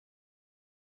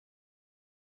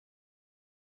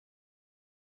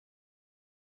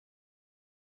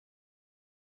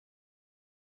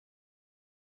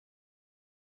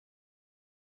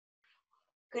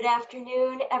Good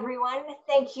afternoon, everyone.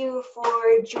 Thank you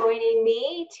for joining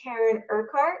me, Taren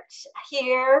Urquhart,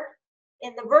 here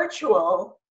in the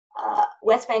virtual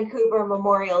West Vancouver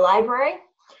Memorial Library.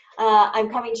 I'm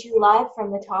coming to you live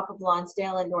from the top of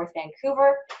Lonsdale in North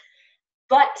Vancouver,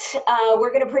 but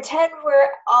we're going to pretend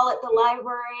we're all at the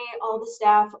library. All the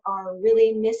staff are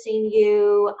really missing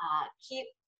you. Keep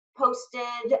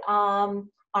posted on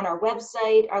our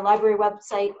website, our library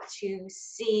website, to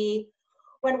see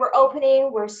when we're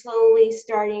opening. We're slowly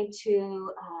starting to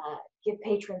give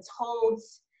patrons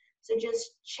holds. So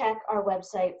just check our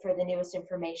website for the newest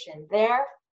information there.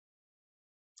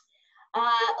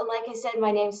 Like I said,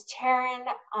 my name's Taren.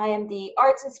 I am the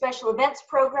Arts and Special Events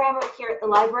Programmer here at the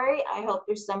library. I hope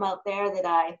there's some out there that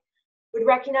I would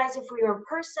recognize if we were in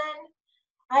person.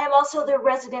 I am also the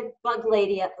resident bug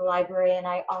lady at the library, and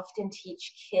I often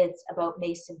teach kids about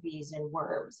mason bees and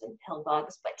worms and pill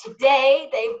bugs. But today,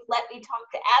 they've let me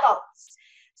talk to adults.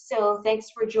 So thanks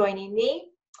for joining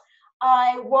me.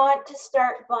 I want to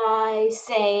start by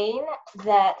saying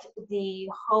that the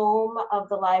home of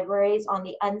the library is on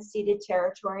the unceded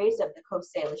territories of the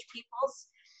Coast Salish peoples,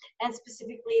 and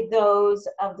specifically those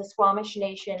of the Squamish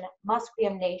Nation,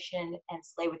 Musqueam Nation, and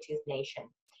Tsleil-Waututh Nation.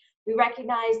 We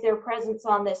recognize their presence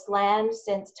on this land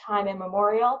since time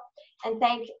immemorial, and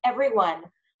thank everyone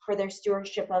for their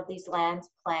stewardship of these lands,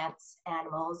 plants,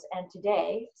 animals, and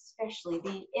today, especially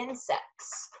the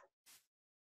insects.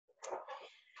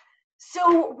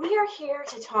 So we are here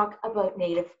to talk about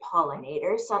native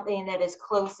pollinators, something that is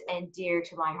close and dear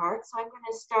to my heart. So I'm going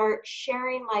to start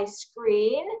sharing my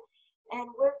screen, and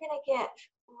we're going to get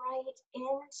right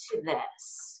into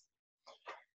this.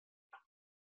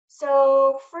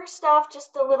 So first off,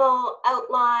 just a little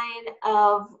outline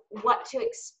of what to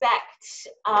expect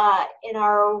in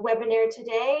our webinar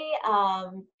today. A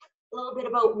little bit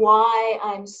about why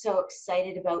I'm so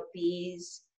excited about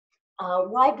bees.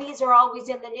 Why bees are always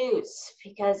in the news,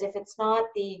 because if it's not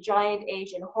the giant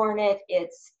Asian hornet,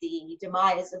 it's the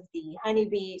demise of the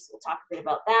honeybees. We'll talk a bit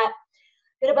about that.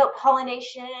 A bit about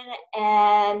pollination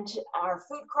and our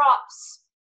food crops.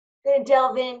 I'm going to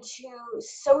delve into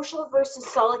social versus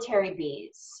solitary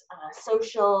bees.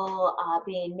 Social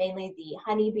being mainly the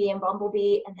honeybee and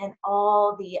bumblebee, and then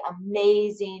all the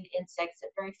amazing insects that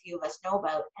very few of us know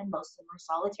about, and most of them are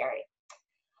solitary.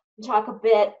 We'll talk a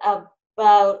bit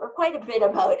about, or quite a bit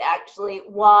about actually,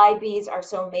 why bees are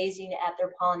so amazing at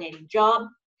their pollinating job.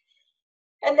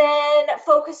 And then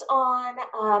focus on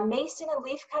mason and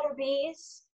leafcutter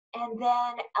bees, and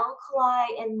then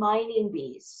alkali and mining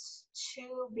bees.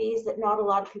 Two bees that not a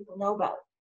lot of people know about,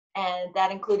 and that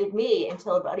included me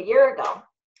until about a year ago.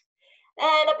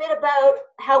 And a bit about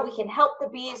how we can help the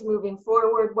bees moving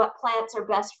forward, what plants are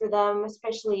best for them,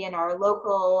 especially in our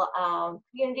local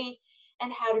community,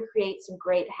 and how to create some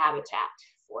great habitat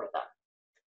for them.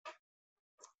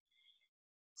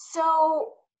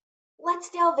 So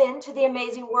let's delve into the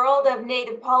amazing world of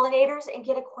native pollinators and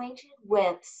get acquainted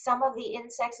with some of the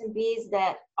insects and bees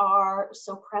that are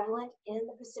so prevalent in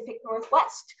the Pacific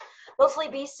Northwest. Mostly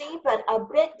BC, but a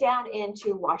bit down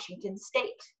into Washington State.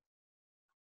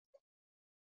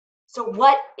 So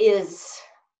what is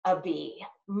a bee?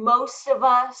 Most of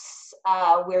us,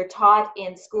 we're taught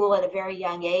in school at a very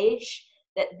young age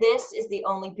that this is the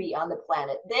only bee on the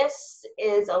planet. This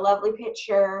is a lovely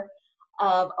picture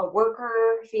of a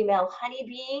worker female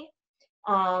honeybee.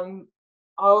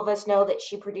 All of us know that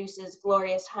she produces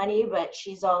glorious honey, but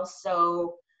she's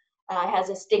also has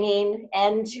a stinging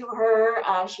end to her.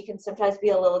 She can sometimes be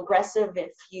a little aggressive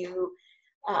if you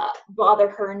bother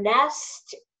her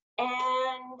nest.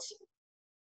 And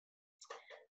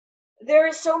there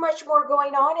is so much more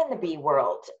going on in the bee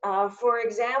world. For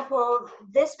example,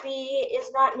 this bee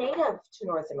is not native to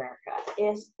North America.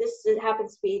 This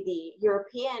happens to be the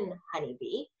European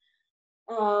honeybee.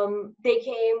 They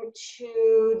came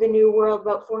to the New World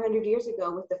about 400 years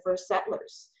ago with the first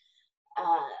settlers.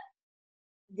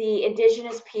 The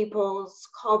indigenous peoples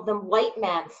called them white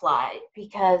man fly,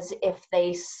 because if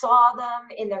they saw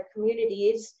them in their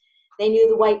communities, they knew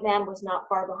the white man was not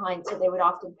far behind, so they would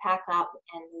often pack up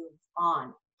and move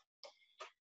on.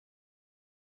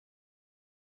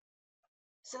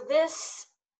 So this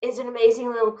is an amazing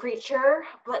little creature,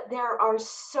 but there are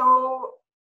so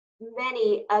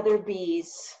many other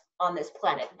bees on this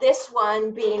planet. This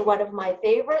one being one of my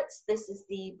favorites. This is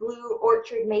the blue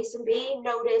orchard mason bee.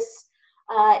 Notice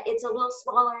it's a little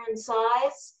smaller in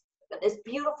size, but this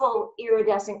beautiful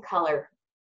iridescent color.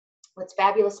 What's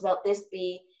fabulous about this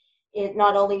bee is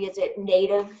not only is it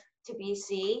native to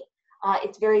BC,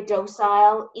 it's very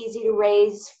docile, easy to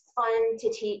raise, fun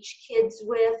to teach kids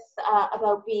with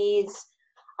about bees.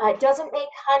 It doesn't make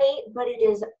honey, but it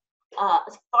is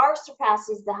far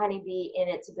surpasses the honeybee in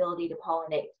its ability to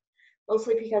pollinate,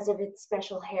 mostly because of its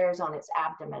special hairs on its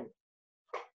abdomen.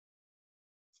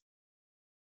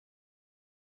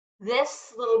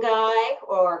 This little guy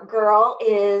or girl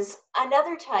is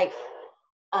another type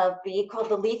of bee called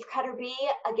the leafcutter bee.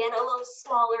 Again, a little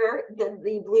smaller than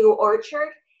the blue orchard.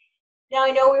 Now, I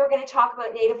know we were going to talk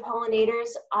about native pollinators.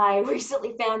 I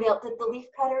recently found out that the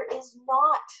leafcutter is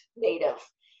not native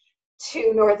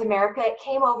to North America. It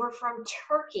came over from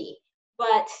Turkey,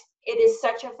 but it is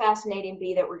such a fascinating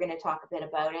bee that we're going to talk a bit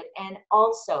about it, and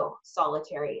also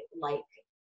solitary like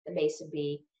the mason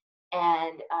bee,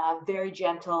 and very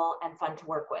gentle and fun to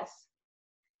work with.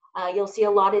 You'll see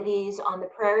a lot of these on the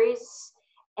prairies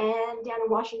and down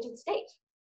in Washington State.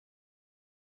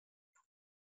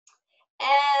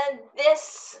 And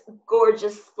this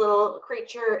gorgeous little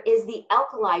creature is the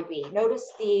alkali bee.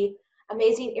 Notice the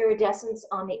amazing iridescence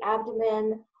on the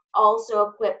abdomen, also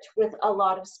equipped with a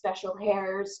lot of special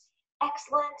hairs,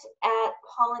 excellent at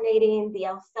pollinating the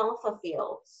alfalfa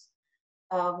fields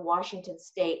of Washington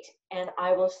State. And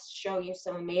I will show you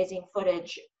some amazing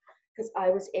footage because I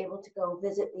was able to go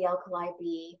visit the alkali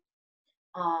bee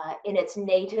in its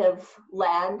native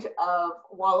land of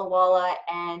Walla Walla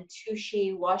and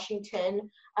Touchy, Washington,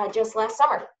 just last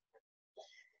summer.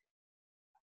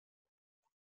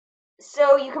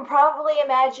 So you can probably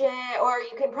imagine, or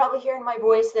you can probably hear in my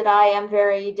voice that I am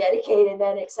very dedicated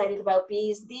and excited about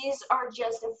bees. These are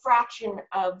just a fraction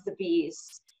of the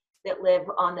bees that live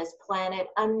on this planet.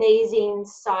 Amazing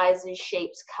sizes,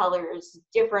 shapes, colors,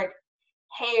 different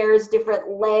hairs, different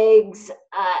legs.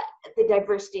 The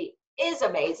diversity is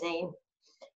amazing.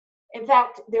 In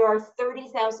fact, there are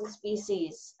 30,000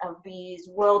 species of bees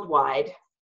worldwide.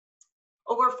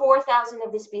 Over 4,000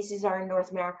 of the species are in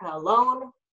North America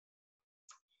alone.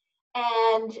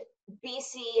 And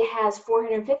BC has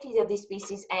 450 of these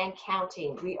species and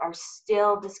counting. We are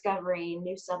still discovering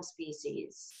new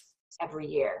subspecies every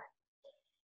year.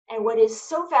 And what is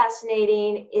so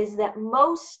fascinating is that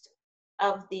most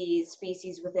of these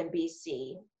species within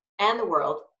BC and the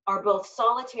world are both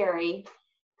solitary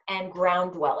and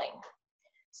ground dwelling.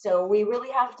 So we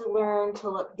really have to learn to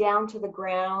look down to the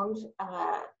ground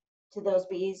to those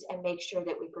bees and make sure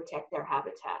that we protect their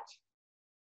habitat.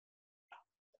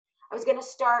 I was going to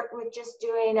start with just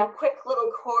doing a quick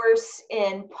little course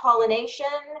in pollination.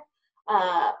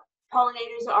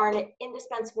 Pollinators are an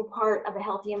indispensable part of a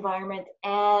healthy environment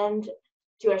and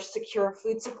to a secure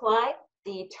food supply.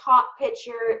 The top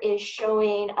picture is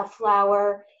showing a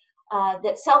flower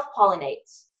that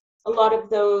self-pollinates. A lot of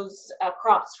those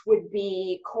crops would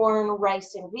be corn,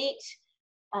 rice, and wheat,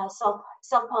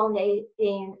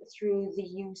 self-pollinating through the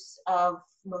use of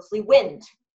mostly wind.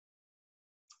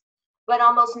 But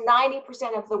almost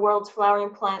 90% of the world's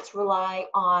flowering plants rely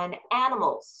on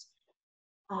animals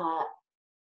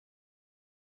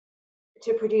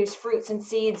to produce fruits and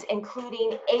seeds,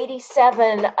 including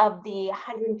 87 of the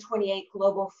 128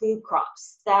 global food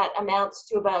crops. That amounts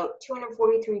to about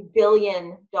 $243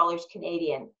 billion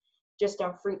Canadian, just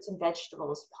on fruits and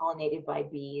vegetables pollinated by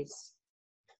bees.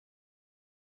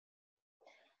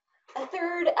 A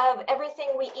third of everything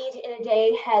we eat in a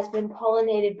day has been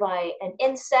pollinated by an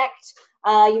insect.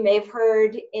 You may have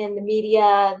heard in the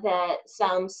media that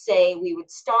some say we would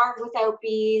starve without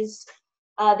bees.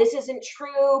 This isn't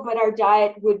true, but our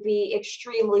diet would be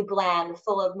extremely bland,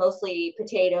 full of mostly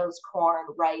potatoes, corn,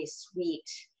 rice, wheat,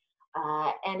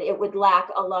 and it would lack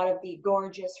a lot of the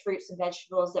gorgeous fruits and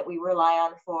vegetables that we rely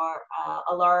on for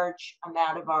a large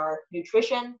amount of our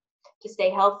nutrition to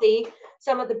stay healthy.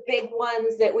 Some of the big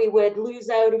ones that we would lose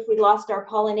out if we lost our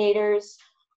pollinators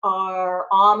are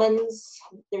almonds.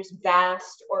 There's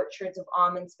vast orchards of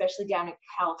almonds, especially down in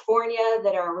California,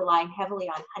 that are relying heavily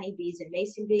on honeybees and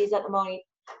mason bees at the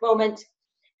moment.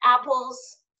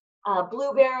 Apples,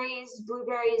 blueberries.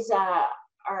 Blueberries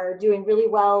are doing really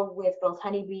well with both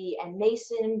honeybee and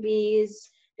mason bees.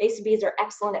 Mason bees are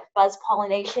excellent at buzz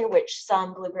pollination, which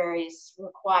some blueberries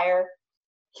require.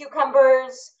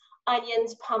 Cucumbers,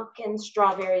 onions, pumpkins,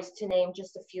 strawberries, to name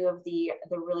just a few of the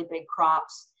really big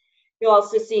crops. You'll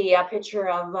also see a picture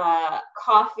of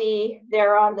coffee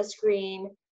there on the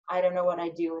screen. I don't know what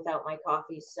I'd do without my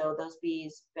coffee, so those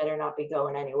bees better not be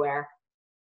going anywhere.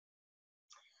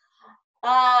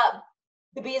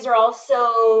 The bees are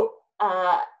also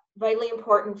vitally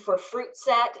important for fruit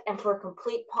set and for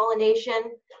complete pollination.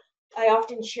 I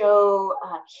often show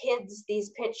kids these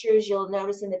pictures. You'll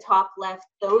notice in the top left,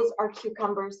 those are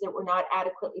cucumbers that were not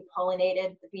adequately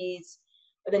pollinated. The bees,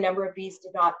 or the number of bees,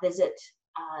 did not visit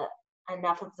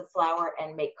enough of the flower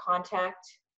and make contact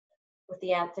with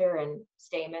the anther and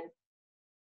stamen.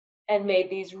 and made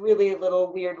these really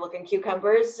little weird looking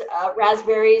cucumbers.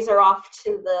 Raspberries are off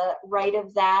to the right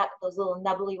of that, those little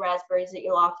nubbly raspberries that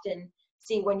you'll often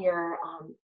see when you're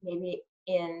maybe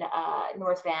in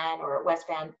North Van or West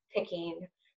Van picking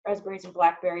raspberries and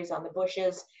blackberries on the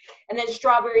bushes. And then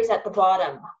strawberries at the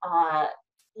bottom.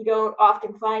 You don't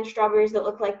often find strawberries that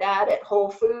look like that at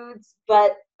Whole Foods,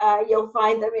 but you'll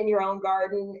find them in your own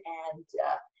garden and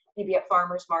maybe at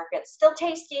farmers markets. Still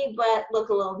tasty, but look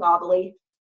a little knobbly.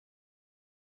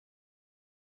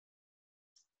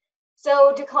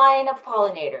 So decline of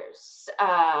pollinators.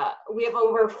 We have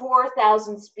over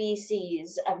 4,000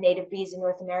 species of native bees in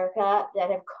North America that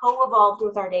have co-evolved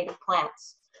with our native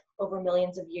plants over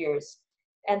millions of years,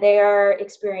 and they are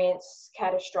experiencing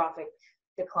catastrophic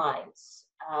declines.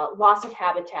 Loss of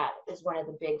habitat is one of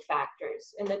the big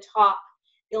factors. In the top,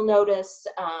 you'll notice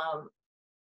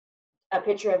a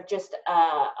picture of just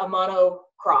a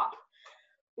monocrop.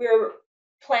 We're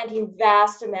planting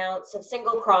vast amounts of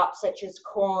single crops such as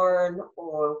corn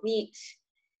or wheat,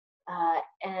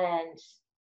 and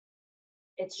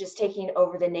it's just taking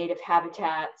over the native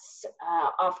habitats,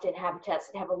 often habitats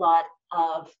that have a lot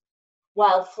of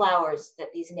wildflowers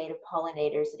that these native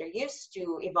pollinators that are used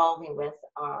to evolving with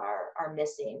are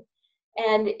missing.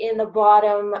 And in the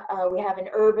bottom, we have an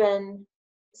urban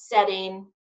setting.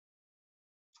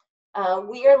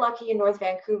 We are lucky in North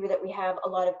Vancouver that we have a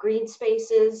lot of green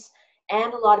spaces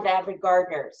and a lot of avid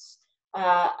gardeners.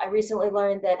 I recently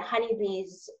learned that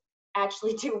honeybees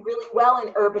actually do really well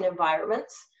in urban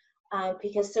environments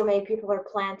because so many people are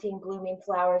planting blooming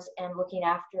flowers and looking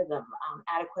after them,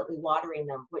 adequately watering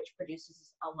them, which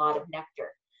produces a lot of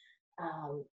nectar.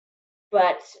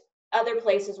 But other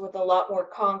places with a lot more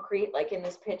concrete, like in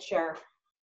this picture,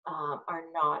 are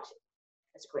not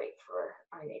as great for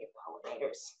our native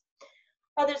pollinators.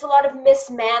 There's a lot of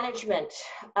mismanagement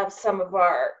of some of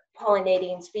our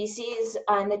pollinating species.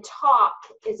 On the top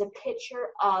is a picture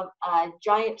of a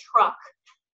giant truck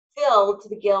filled to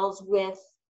the gills with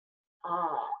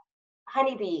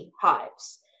honeybee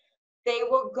hives. They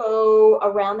will go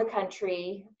around the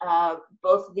country,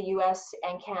 both the US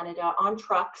and Canada, on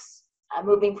trucks,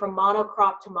 moving from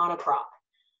monocrop to monocrop.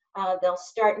 They'll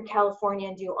start in California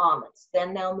and do almonds.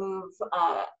 Then they'll move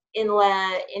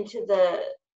inland into the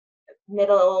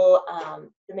middle,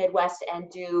 the Midwest, and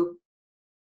do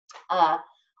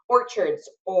orchards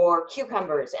or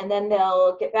cucumbers, and then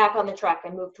they'll get back on the truck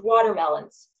and move to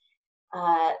watermelons.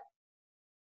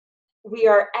 We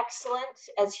are excellent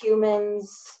as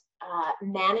humans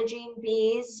managing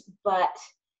bees, but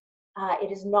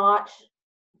it is not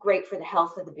great for the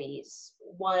health of the bees.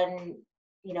 One,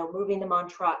 moving them on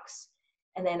trucks,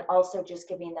 and then also just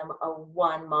giving them a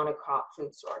one monocrop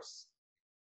food source.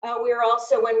 We are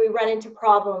also, when we run into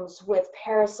problems with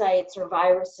parasites or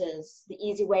viruses, the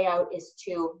easy way out is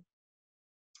to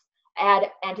add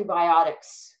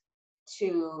antibiotics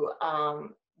to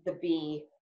the bee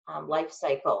life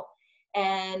cycle.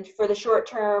 And for the short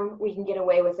term, we can get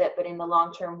away with it, but in the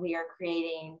long term, we are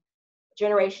creating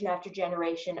generation after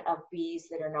generation of bees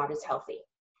that are not as healthy.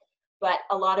 But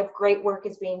a lot of great work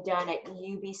is being done at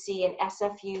UBC and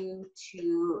SFU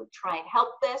to try and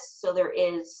help this. So there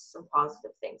is some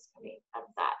positive things coming out of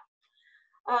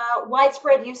that.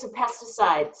 Widespread use of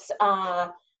pesticides.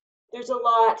 There's a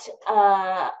lot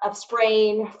of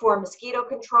spraying for mosquito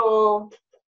control.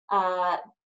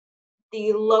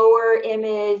 The lower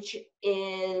image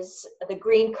is the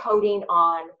green coating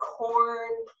on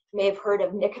corn. You may have heard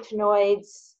of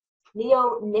nicotinoids.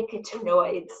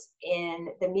 Neonicotinoids in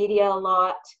the media a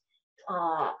lot.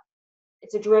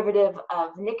 It's a derivative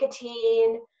of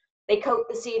nicotine. They coat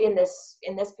the seed in this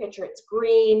picture. It's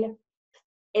green.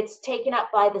 It's taken up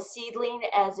by the seedling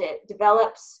as it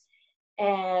develops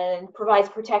and provides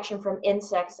protection from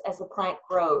insects as the plant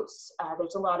grows.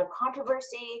 There's a lot of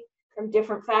controversy from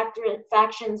different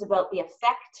factions about the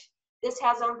effect this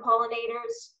has on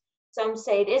pollinators. Some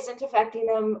say it isn't affecting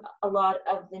them. A lot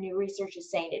of the new research is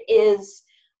saying it is.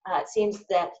 It seems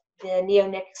that the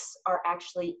neonics are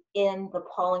actually in the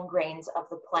pollen grains of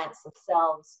the plants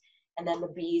themselves, and then the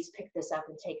bees pick this up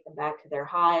and take them back to their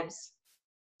hives.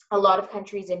 A lot of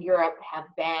countries in Europe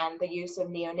have banned the use of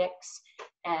neonics,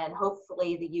 and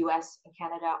hopefully the US and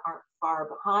Canada aren't far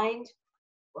behind.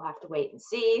 We'll have to wait and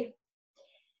see.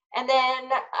 And then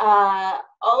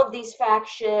all of these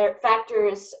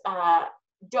factors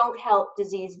don't help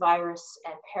disease, virus,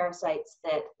 and parasites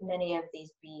that many of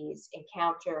these bees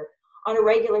encounter on a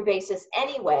regular basis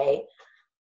anyway.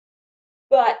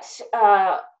 But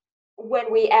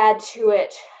when we add to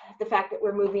it the fact that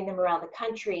we're moving them around the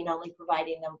country and only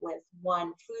providing them with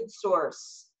one food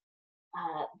source,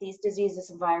 these diseases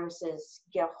and viruses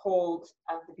get a hold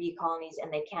of the bee colonies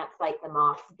and they can't fight them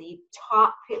off. The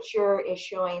top picture is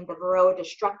showing the Varroa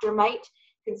destructor mite.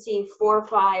 You can see 4 or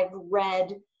 5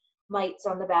 red mites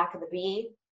on the back of the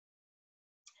bee.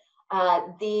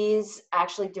 These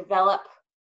actually develop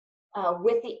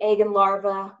with the egg and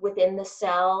larva within the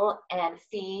cell and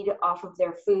feed off of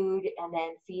their food and then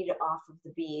feed off of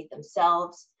the bee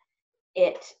themselves.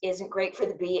 It isn't great for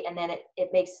the bee, and then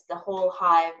it makes the whole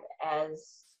hive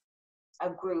as a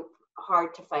group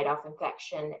hard to fight off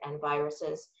infection and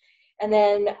viruses. And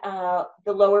then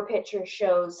the lower picture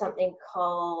shows something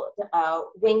called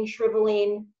wing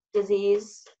shriveling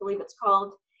disease, I believe it's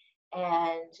called.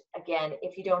 And again,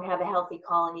 if you don't have a healthy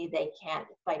colony, they can't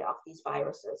fight off these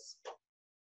viruses.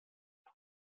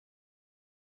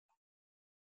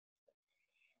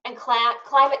 And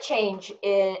climate change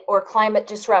or climate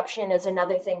disruption is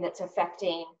another thing that's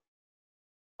affecting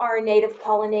our native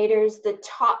pollinators. The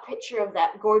top picture of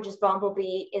that gorgeous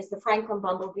bumblebee is the Franklin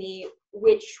bumblebee,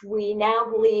 which we now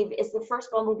believe is the first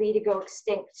bumblebee to go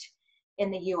extinct in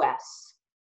the US.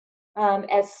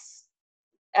 Climate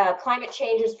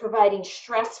change is providing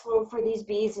stressful for these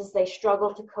bees as they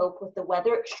struggle to cope with the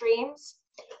weather extremes.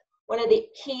 One of the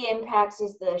key impacts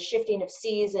is the shifting of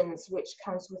seasons, which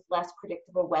comes with less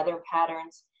predictable weather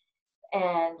patterns.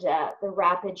 And the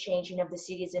rapid changing of the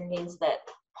season means that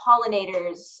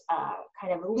pollinators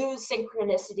kind of lose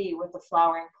synchronicity with the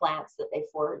flowering plants that they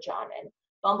forage on. And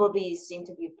bumblebees seem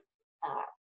to be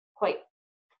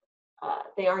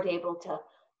they aren't able to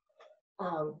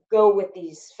go with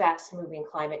these fast-moving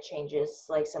climate changes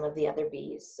like some of the other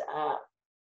bees.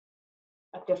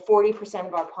 Up to 40%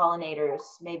 of our pollinators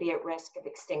may be at risk of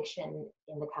extinction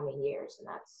in the coming years, and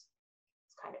it's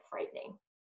kind of frightening.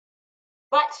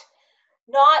 But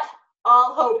not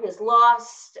all hope is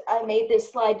lost. I made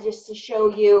this slide just to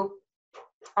show you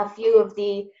a few of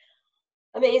the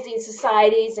amazing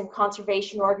societies and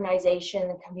conservation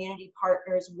organizations and community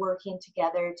partners working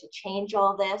together to change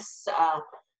all this.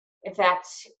 In fact,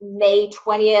 May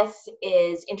 20th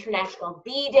is International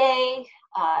Bee Day.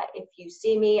 If you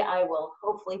see me, I will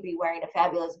hopefully be wearing a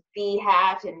fabulous bee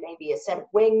hat and maybe a set of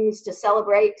wings to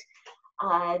celebrate.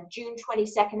 June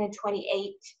 22nd and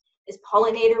 28th is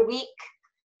Pollinator Week.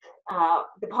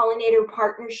 The Pollinator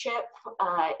Partnership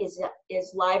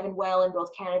is live and well in both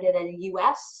Canada and the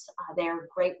US. They're a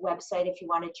great website if you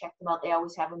want to check them out. They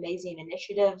always have amazing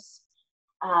initiatives.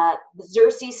 The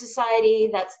Xerces Society,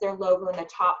 that's their logo in the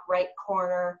top right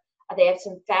corner. They have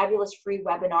some fabulous free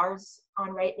webinars on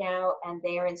right now, and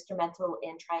they are instrumental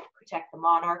in trying to protect the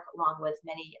monarch along with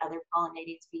many other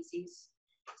pollinating species.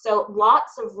 So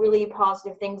lots of really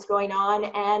positive things going on,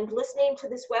 and listening to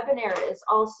this webinar is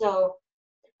also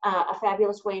a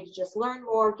fabulous way to just learn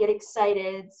more, get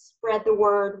excited, spread the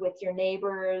word with your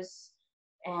neighbors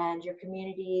and your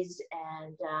communities,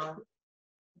 and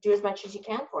do as much as you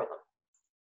can for them.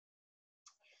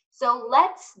 So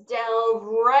let's delve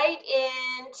right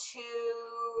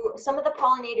into some of the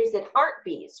pollinators that aren't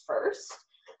bees first.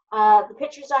 The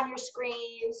pictures on your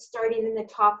screen, starting in the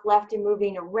top left and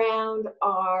moving around,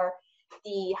 are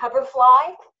the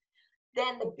hoverfly,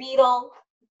 then the beetle,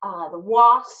 the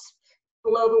wasp.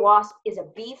 Below the wasp is a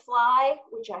bee fly,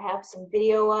 which I have some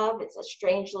video of. It's a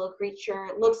strange little creature.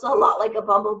 It looks a lot like a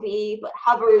bumblebee, but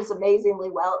hovers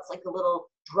amazingly well. It's like a little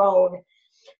drone.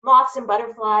 Moths and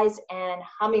butterflies and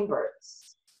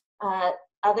hummingbirds.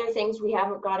 Other things we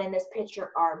haven't got in this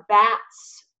picture are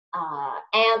bats,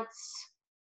 ants.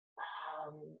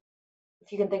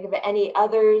 If you can think of any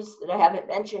others that I haven't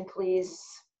mentioned, please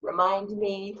remind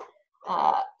me.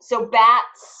 So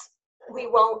bats, we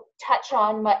won't touch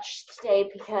on much today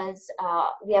because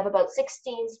we have about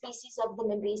 16 species of them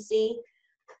in BC.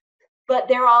 But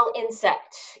they're all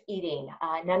insect eating.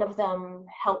 None of them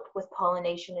help with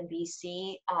pollination in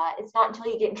BC. It's not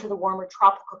until you get into the warmer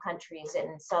tropical countries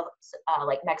in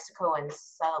like Mexico and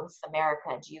South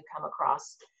America do you come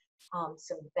across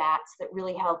some bats that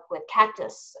really help with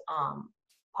cactus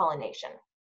pollination.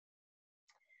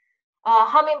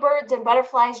 Hummingbirds and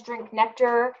butterflies drink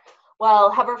nectar,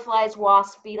 while hoverflies,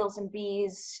 wasps, beetles, and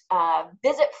bees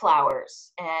visit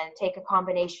flowers and take a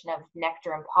combination of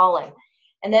nectar and pollen.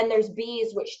 And then there's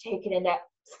bees, which take it a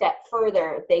step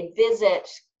further. They visit,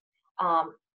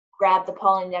 grab the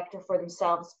pollen nectar for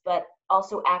themselves, but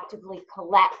also actively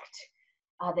collect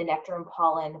the nectar and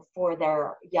pollen for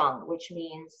their young, which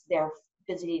means they're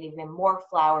visiting even more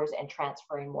flowers and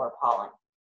transferring more pollen.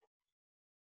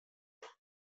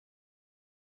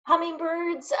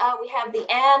 Hummingbirds, we have the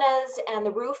Annas and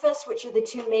the Rufus, which are the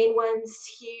two main ones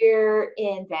here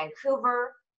in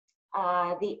Vancouver.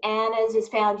 The annas is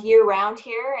found year-round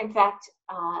here. In fact,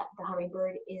 the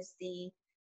hummingbird is the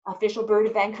official bird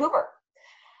of Vancouver.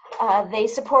 They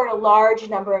support a large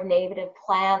number of native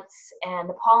plants, and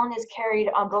the pollen is carried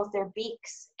on both their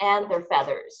beaks and their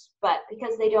feathers. But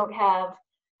because they don't have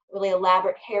really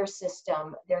elaborate hair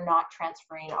system, they're not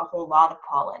transferring a whole lot of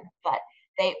pollen. But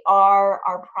they are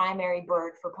our primary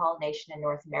bird for pollination in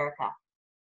North America.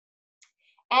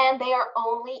 And they are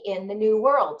only in the New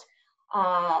World.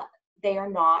 They are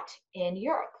not in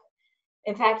Europe.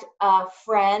 In fact, a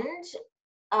friend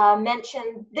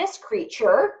mentioned this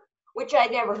creature, which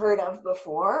I'd never heard of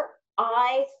before.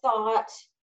 I thought,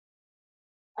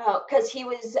 because he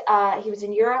was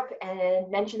in Europe and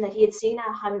mentioned that he had seen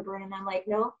a hummingbird, and I'm like,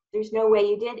 no, there's no way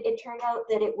you did. It turned out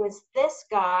that it was this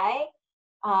guy.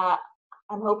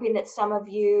 I'm hoping that some of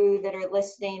you that are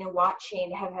listening and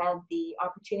watching have had the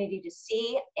opportunity to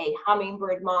see a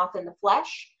hummingbird moth in the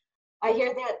flesh. I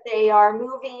hear that they are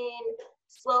moving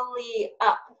slowly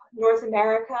up North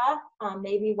America.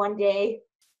 Maybe one day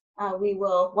we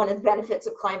will, one of the benefits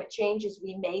of climate change is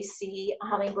we may see a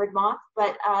hummingbird moth,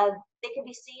 but they can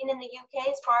be seen in the UK,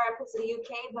 as far up as the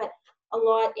UK, but a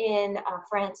lot in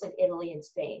France and Italy and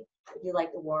Spain, if you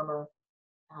like the warmer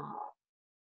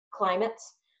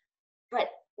climates. But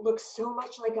looks so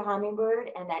much like a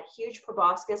hummingbird, and that huge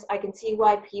proboscis. I can see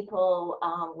why people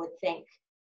would think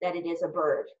that it is a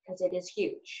bird, because it is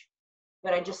huge.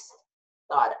 But I just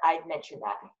thought I'd mention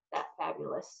that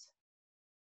fabulous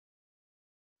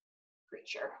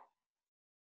creature.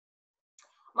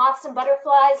 Moths and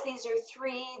butterflies, these are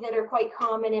three that are quite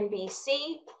common in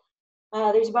BC.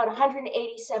 There's about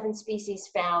 187 species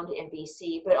found in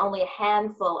BC, but only a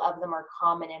handful of them are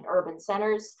common in urban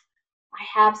centers.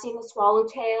 I have seen the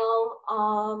swallowtail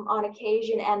on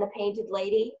occasion, and the painted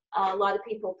lady. A lot of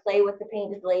people play with the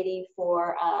painted lady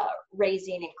for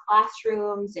raising in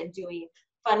classrooms and doing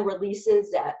fun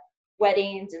releases at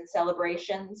weddings and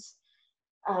celebrations.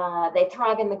 They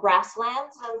thrive in the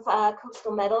grasslands of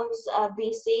coastal meadows of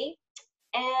BC.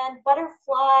 And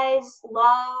butterflies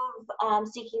love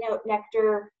seeking out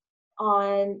nectar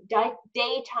on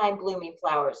daytime blooming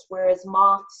flowers, whereas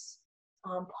moths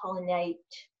pollinate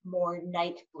more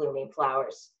night blooming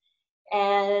flowers.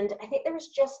 And I think there was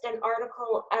just an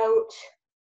article out,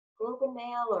 Globe and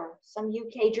Mail or some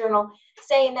UK journal,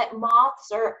 saying that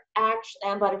moths are actually,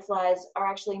 and butterflies are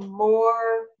actually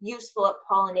more useful at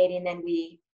pollinating than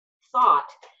we thought.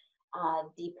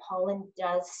 The pollen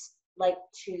does like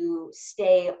to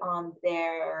stay on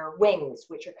their wings,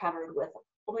 which are covered with a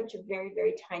whole bunch of very,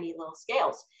 very tiny little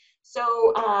scales.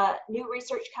 So new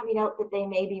research coming out that they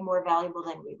may be more valuable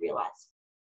than we realize.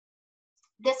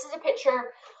 This is a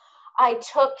picture I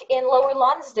took in Lower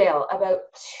Lonsdale about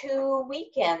 2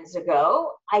 weekends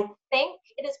ago. I think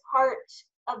it is part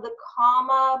of the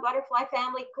comma butterfly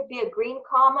family, could be a green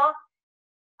comma.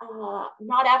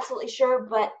 Not absolutely sure,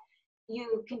 but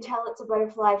you can tell it's a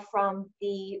butterfly from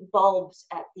the bulbs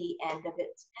at the end of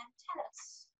its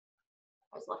antennas.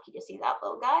 I was lucky to see that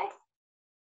little guy.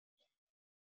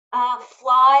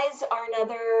 Flies are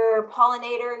another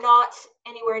pollinator, not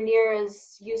anywhere near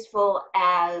as useful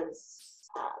as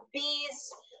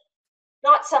bees.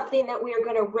 Not something that we are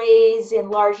going to raise in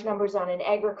large numbers on an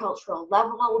agricultural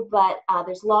level, but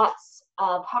there's lots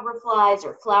of hoverflies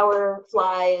or flower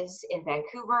flies in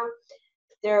Vancouver.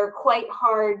 They're quite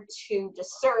hard to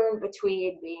discern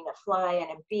between being a fly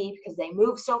and a bee because they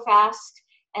move so fast,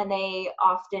 and they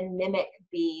often mimic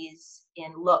bees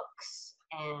in looks,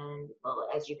 and well,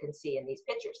 as you can see in these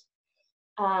pictures.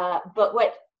 But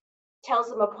what tells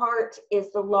them apart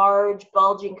is the large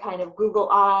bulging kind of Google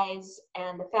eyes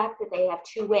and the fact that they have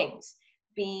 2 wings.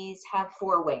 Bees have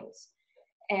 4 wings.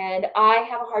 And I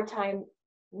have a hard time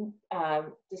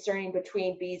discerning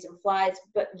between bees and flies,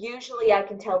 but usually I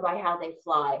can tell by how they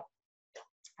fly.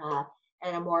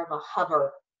 And I'm more of a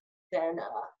hover than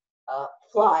a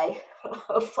fly,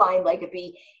 flying like a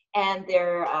bee. And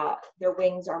their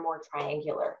wings are more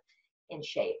triangular in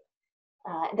shape.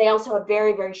 They also have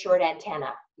very, very short antennae.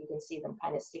 You can see them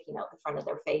kind of sticking out the front of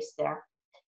their face there.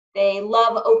 They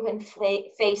love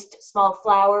open-faced small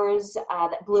flowers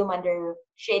that bloom under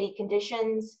shady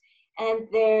conditions. And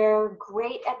they're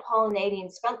great at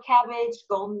pollinating skunk cabbage,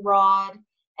 goldenrod,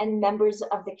 and members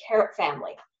of the carrot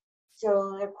family.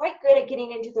 So they're quite good at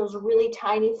getting into those really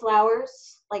tiny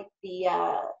flowers, like the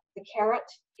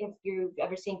carrot. If you've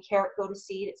ever seen carrot go to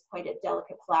seed, it's quite a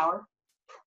delicate flower.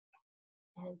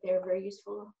 And they're very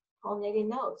useful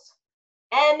pollinating those.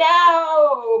 And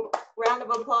now, round of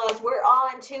applause, we're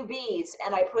on to bees.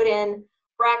 And I put in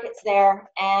brackets there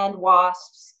and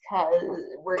wasps because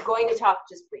we're going to talk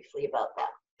just briefly about them.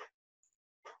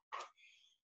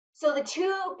 So the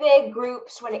two big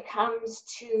groups when it comes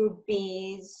to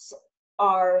bees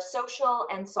are social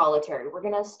and solitary. We're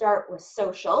going to start with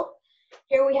social.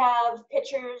 Here we have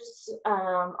pictures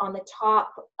on the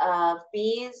top of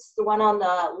bees. The one on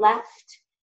the left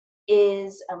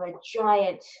is of a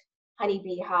giant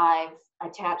honeybee hive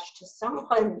attached to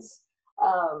someone's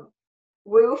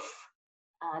roof.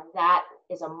 That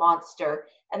is a monster.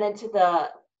 And then to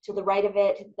the right of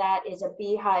it, that is a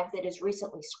beehive that is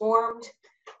recently swarmed.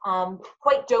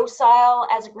 Quite docile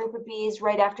as a group of bees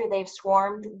right after they've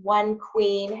swarmed. One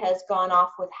queen has gone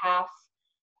off with half.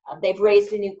 They've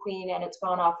raised a new queen and it's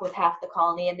gone off with half the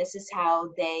colony, and this is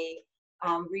how they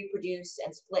reproduce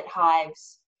and split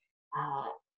hives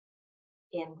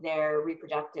in their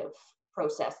reproductive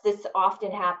process. This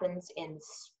often happens in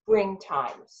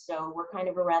springtime, so we're kind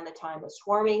of around the time of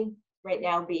swarming right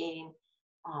now, being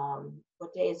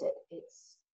what day is it?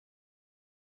 It's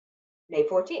May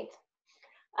 14th.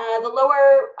 The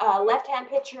lower left-hand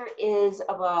picture is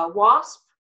of a wasp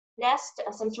nest,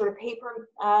 some sort of paper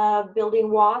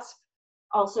building wasp,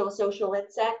 also a social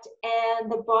insect, and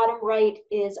the bottom right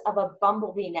is of a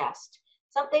bumblebee nest,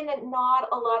 something that not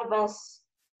a lot of us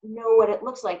know what it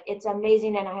looks like. It's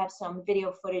amazing, and I have some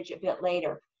video footage a bit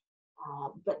later,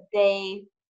 but they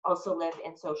also live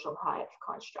in social hive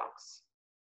constructs.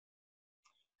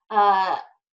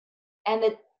 And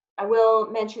that I will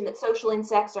mention that social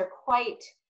insects are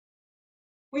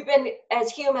we've been,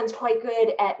 as humans, quite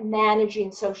good at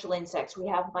managing social insects. We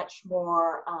have much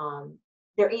more,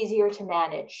 they're easier to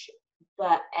manage,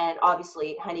 and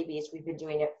obviously honeybees, we've been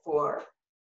doing it for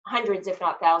hundreds, if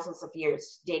not thousands of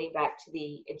years, dating back to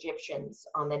the Egyptians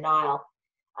on the Nile.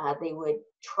 They would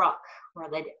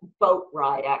they'd boat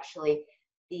ride actually,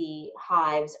 the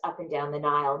hives up and down the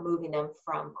Nile, moving them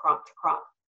from crop to crop.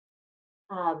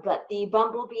 But the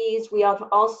bumblebees, we have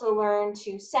also learned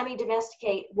to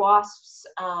semi-domesticate wasps,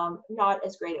 not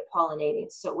as great at pollinating,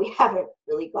 so we haven't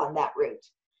really gone that route.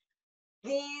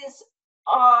 These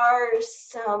are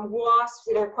some wasps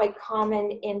that are quite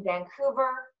common in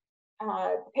Vancouver.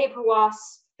 The paper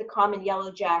wasp, the common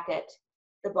yellow jacket,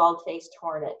 the bald-faced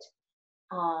hornet.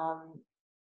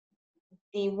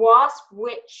 The wasp,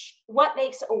 what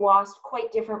makes a wasp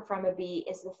quite different from a bee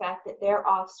is the fact that their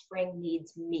offspring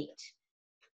needs meat.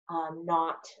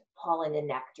 Not pollen and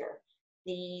nectar.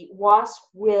 The wasp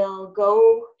will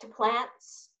go to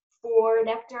plants for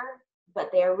nectar,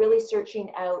 but they are really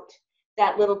searching out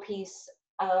that little piece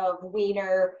of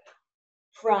wiener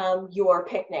from your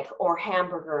picnic or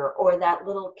hamburger, or that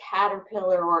little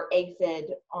caterpillar or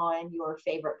aphid on your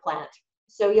favorite plant.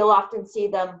 So you'll often see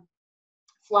them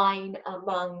flying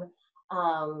among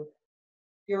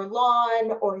your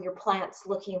lawn or your plants,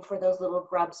 looking for those little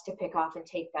grubs to pick off and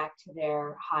take back to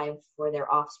their hive for their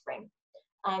offspring.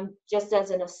 Just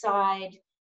as an aside,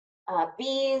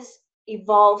 bees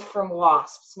evolved from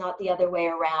wasps, not the other way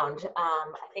around.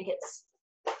 I think it's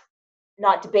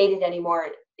not debated anymore.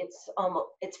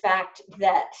 It's fact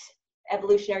that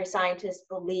evolutionary scientists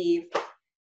believe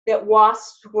that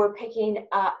wasps were picking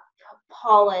up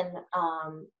pollen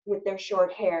with their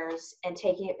short hairs and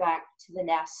taking it back to the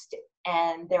nest,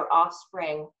 and their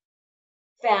offspring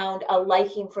found a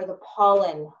liking for the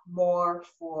pollen more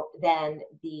than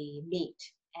the meat,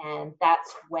 and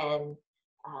that's when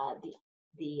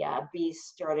the bees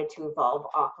started to evolve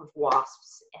off of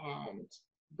wasps and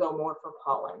go more for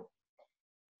pollen.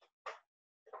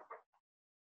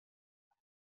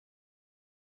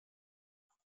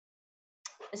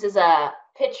 This is a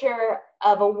picture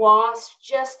of a wasp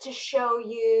just to show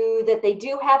you that they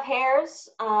do have hairs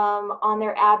on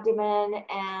their abdomen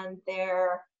and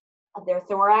their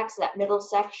thorax, that middle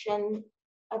section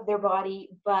of their body,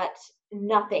 but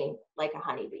nothing like a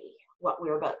honeybee, what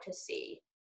we're about to see.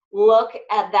 Look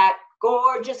at that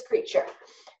gorgeous creature,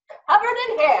 covered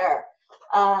in hair.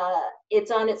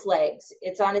 It's on its legs,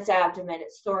 it's on its abdomen,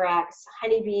 its thorax.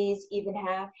 Honeybees even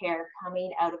have hair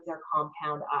coming out of their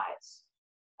compound eyes.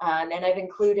 And I've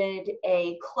included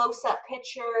a close-up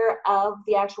picture of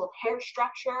the actual hair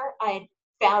structure. I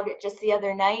found it just the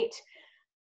other night.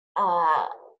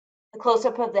 The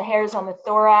close-up of the hairs on the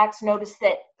thorax. Notice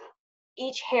that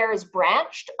each hair is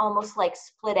branched, almost like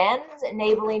split ends,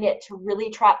 enabling it to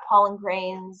really trap pollen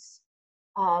grains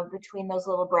between those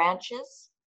little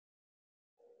branches.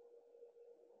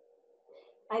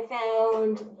 I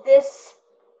found this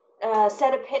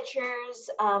set of pictures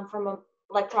from an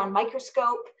electron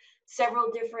microscope,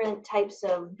 several different types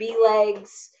of bee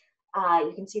legs.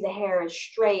 You can see the hair is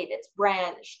straight, it's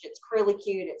branched, it's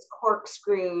curlicued, it's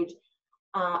corkscrewed.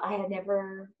 I had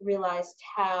never realized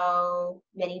how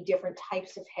many different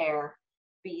types of hair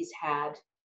bees had.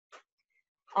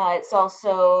 It's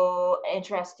also an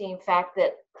interesting fact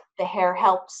that the hair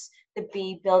helps the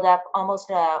bee build up almost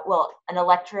an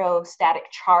electrostatic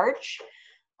charge,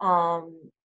 um,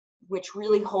 which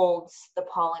really holds the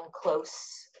pollen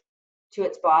close to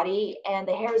its body. And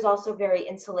the hair is also very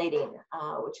insulating,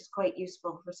 which is quite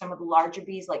useful for some of the larger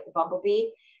bees like the bumblebee,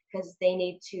 because they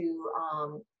need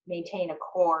to maintain a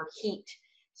core heat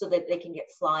so that they can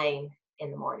get flying in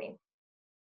the morning.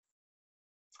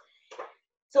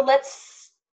 So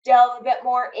let's delve a bit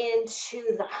more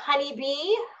into the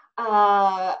honeybee.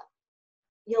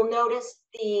 You'll notice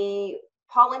the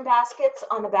pollen baskets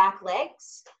on the back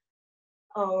legs,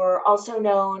 or also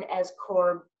known as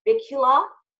corbicula.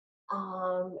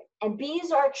 And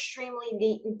bees are extremely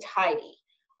neat and tidy.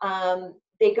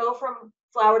 They go from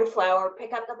flower to flower,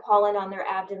 pick up the pollen on their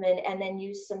abdomen, and then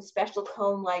use some special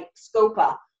cone-like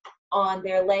scopa on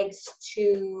their legs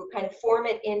to kind of form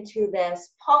it into this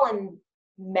pollen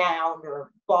mound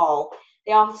or ball.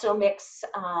 They also mix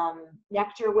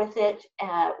nectar with it,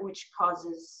 which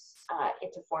causes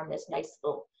it to form this nice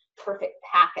little perfect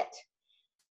packet.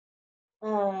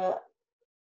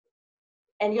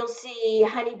 And you'll see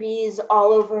honeybees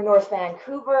all over North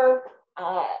Vancouver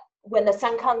when the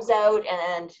sun comes out,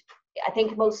 and I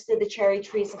think most of the cherry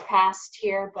trees have passed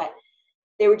here, but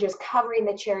they were just covering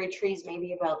the cherry trees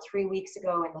maybe about 3 weeks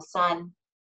ago in the sun,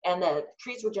 and the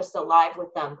trees were just alive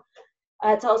with them.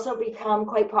 It's also become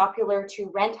quite popular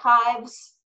to rent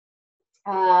hives.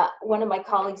 One of my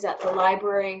colleagues at the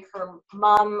library, her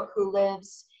mom, who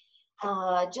lives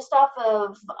just off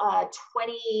of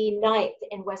 29th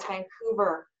in West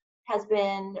Vancouver, has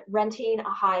been renting a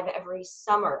hive every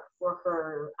summer for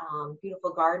her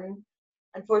beautiful garden.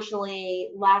 Unfortunately,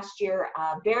 last year,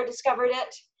 a bear discovered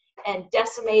it and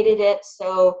decimated it,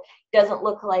 so it doesn't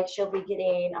look like she'll be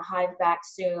getting a hive back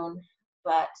soon.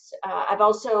 But I've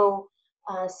also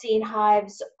seen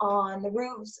hives on the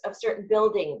roofs of certain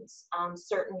buildings.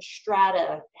 Certain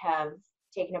strata have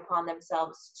taken upon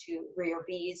themselves to rear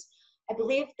bees. I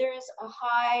believe there's a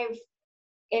hive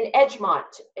in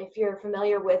Edgemont. If you're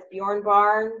familiar with Bjorn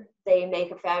Barn, they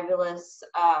make a fabulous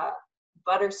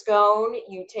butter scone.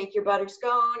 You take your butter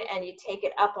scone and you take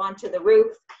it up onto the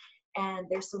roof, and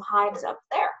there's some hives up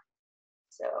there.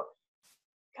 So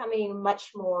becoming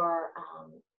much more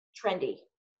trendy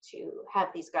to have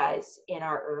these guys in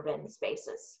our urban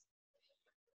spaces.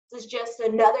 This is just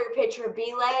another picture of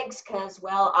bee legs because,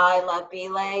 well, I love bee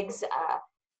legs.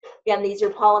 Again, these are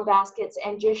pollen baskets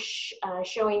and just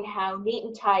showing how neat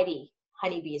and tidy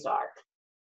honeybees are.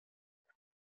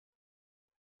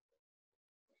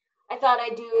 I thought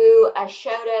I'd do a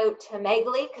shout out to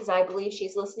Megali because I believe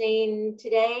she's listening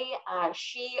today.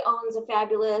 She owns a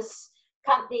fabulous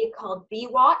company called Bee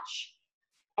Watch,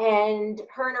 and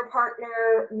her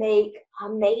partner make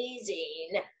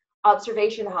amazing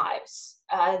observation hives.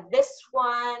 This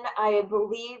one, I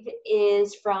believe,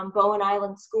 is from Bowen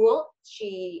Island School.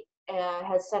 She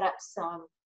has set up some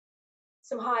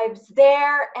hives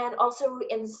there, and also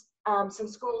in some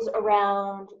schools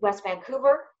around West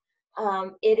Vancouver.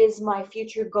 It is my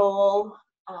future goal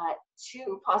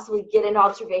to possibly get an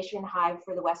observation hive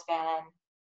for the West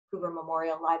Vancouver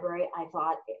Memorial Library. I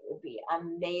thought it would be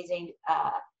amazing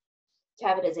to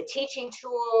have it as a teaching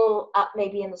tool, up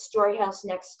maybe in the story house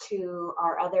next to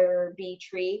our other bee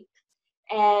tree.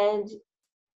 And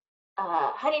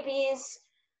honeybees,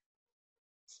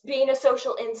 being a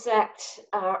social insect,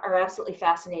 are absolutely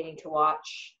fascinating to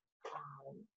watch.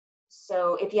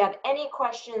 So if you have any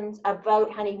questions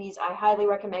about honeybees, I highly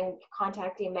recommend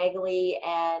contacting Megali,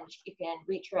 and you can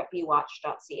reach her at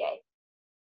beewatch.ca.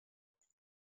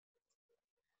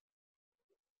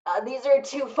 These are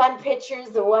two fun pictures.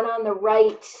 The one on the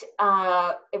right,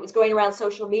 it was going around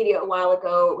social media a while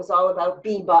ago. It was all about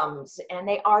bee bums, and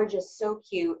they are just so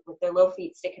cute with their little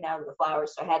feet sticking out of the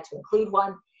flowers, so I had to include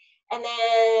one. And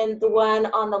then the one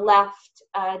on the left,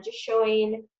 just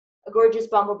showing a gorgeous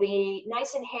bumblebee,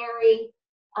 nice and hairy,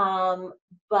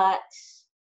 but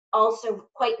also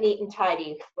quite neat and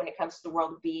tidy when it comes to the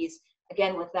world of bees,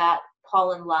 again with that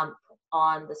pollen lump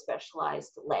on the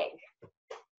specialized leg.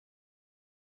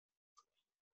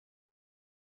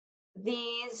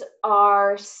 These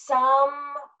are some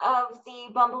of the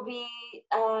bumblebee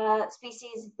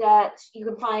species that you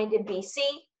can find in BC.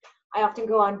 I often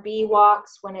go on bee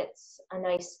walks when it's a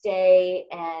nice day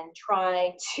and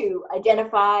try to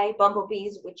identify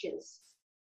bumblebees, which is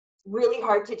really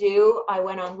hard to do. I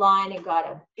went online and got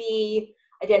a bee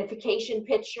identification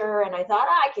picture, and I thought,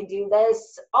 I can do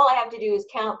this. All I have to do is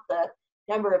count the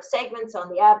number of segments on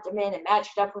the abdomen and match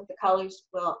it up with the colors.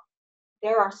 Well,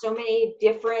 there are so many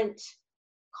different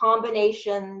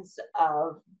combinations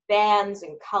of bands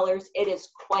and colors. It is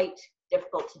quite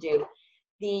difficult to do.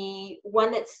 The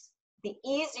one that's the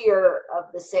easier of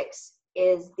the 6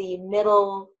 is the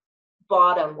middle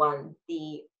bottom one,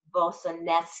 the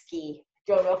Vosoneski.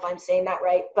 Don't know if I'm saying that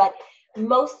right, but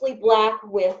mostly black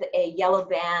with a yellow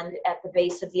band at the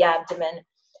base of the abdomen.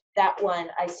 That one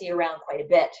I see around quite a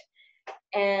bit.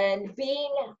 And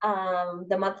being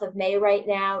the month of May right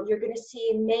now, you're going to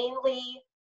see mainly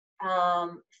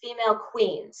female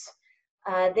queens.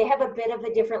 They have a bit of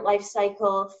a different life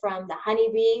cycle from the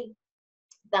honeybee.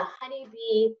 The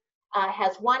honeybee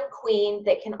has one queen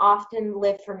that can often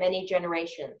live for many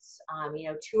generations,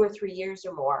 2 or 3 years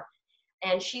or more.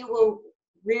 And she will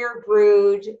rear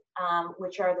brood,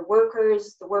 which are the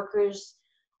workers. The workers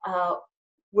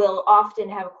will often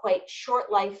have a quite short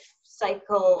life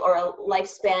cycle or a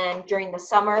lifespan during the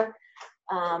summer,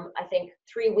 I think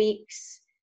 3 weeks,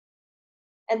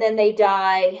 and then they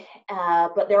die.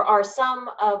 But there are some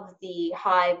of the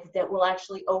hive that will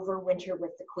actually overwinter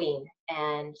with the queen,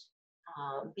 and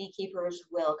beekeepers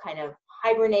will kind of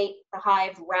hibernate the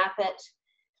hive, wrap it,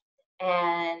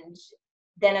 and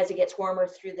then as it gets warmer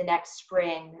through the next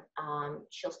spring,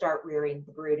 she'll start rearing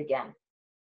the brood again.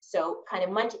 So kind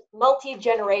of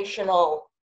multi-generational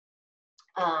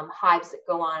hives that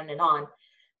go on and on.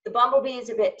 The bumblebee is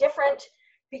a bit different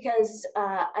because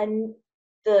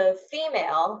the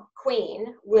female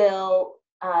queen will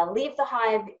leave the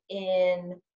hive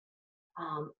in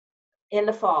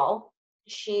the fall.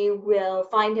 She will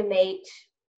find a mate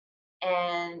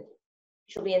and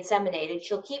she'll be inseminated.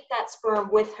 She'll keep that sperm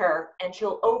with her and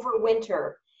she'll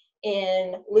overwinter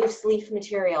in loose leaf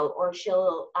material, or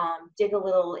she'll dig a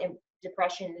little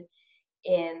depression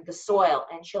in the soil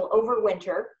and she'll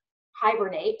overwinter,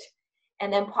 hibernate,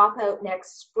 and then pop out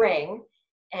next spring,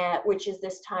 which is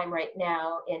this time right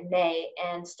now in May,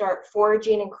 and start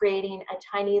foraging and creating a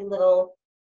tiny little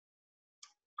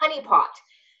honey pot.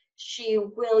 She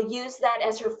will use that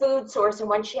as her food source, and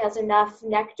when she has enough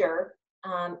nectar,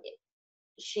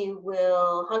 she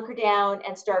will hunker down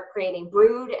and start creating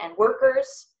brood and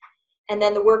workers, and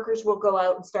then the workers will go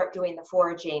out and start doing the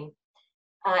foraging.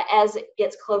 As it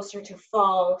gets closer to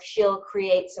fall, she'll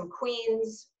create some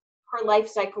queens. Her life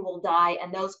cycle will die,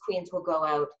 and those queens will go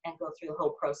out and go through the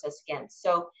whole process again.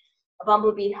 So a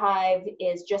bumblebee hive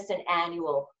is just an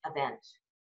annual event.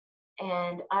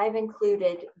 And I've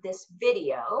included this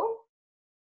video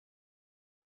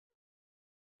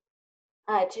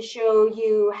to show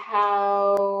you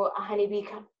how a honeybee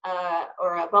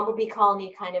or a bumblebee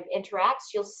colony kind of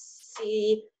interacts. You'll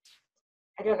see,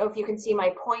 I don't know if you can see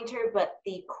my pointer, but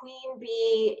the queen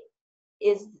bee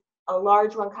is a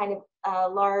large one, kind of a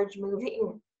large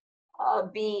moving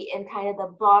bee in kind of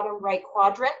the bottom right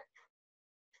quadrant.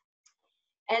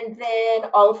 And then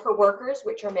all of her workers,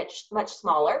 which are much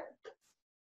smaller.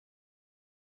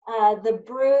 The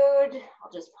brood,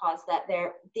 I'll just pause that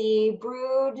there. The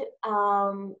brood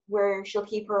where she'll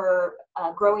keep her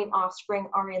growing offspring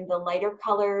are in the lighter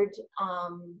colored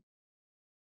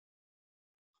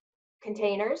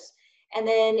containers. And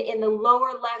then in the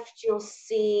lower left, you'll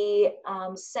see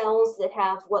cells that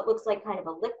have what looks like kind of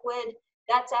a liquid.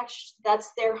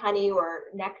 That's their honey or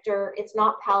nectar. It's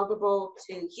not palatable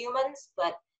to humans,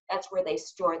 but that's where they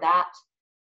store that.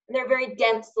 And they're very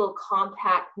dense little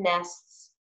compact nests.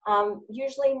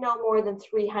 Usually no more than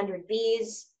 300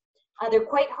 bees. They're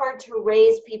quite hard to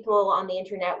raise. People on the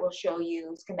internet will show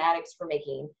you schematics for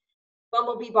making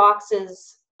bumblebee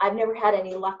boxes. I've never had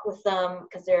any luck with them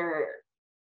because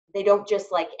they don't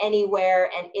just like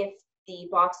anywhere, and if the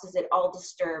box is at all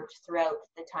disturbed throughout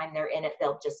the time they're in it,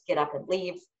 they'll just get up and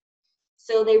leave.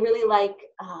 So they really like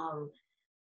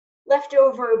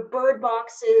leftover bird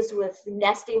boxes with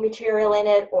nesting material in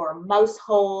it, or mouse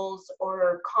holes,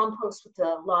 or compost with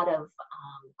a lot of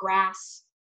grass.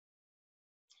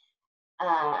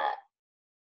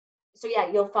 So yeah,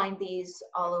 you'll find these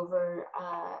all over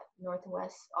north and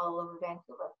west, all over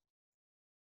Vancouver.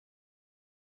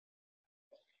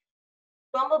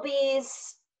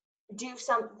 Bumblebees do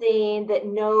something that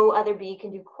no other bee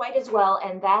can do quite as well,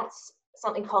 and that's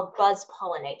something called buzz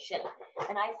pollination.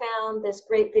 And I found this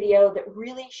great video that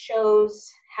really shows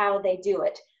how they do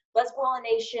it. Buzz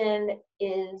pollination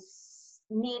is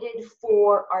needed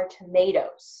for our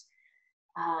tomatoes.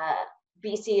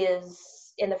 BC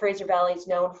is, in the Fraser Valley, is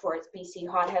known for its BC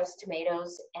hothouse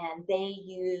tomatoes, and they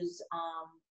use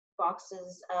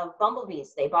boxes of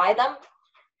bumblebees. They buy them,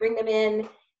 bring them in,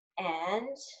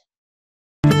 and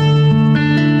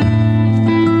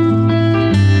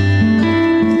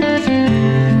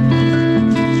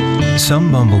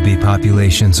some bumblebee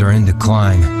populations are in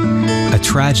decline, a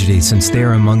tragedy since they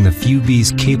are among the few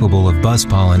bees capable of buzz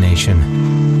pollination.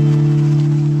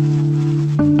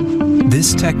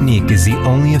 This technique is the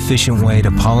only efficient way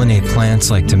to pollinate plants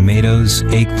like tomatoes,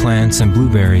 eggplants, and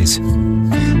blueberries.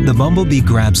 The bumblebee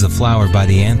grabs the flower by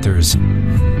the anthers,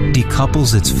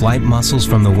 decouples its flight muscles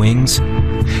from the wings,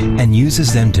 and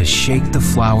uses them to shake the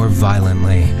flower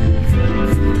violently.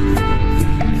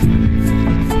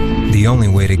 The only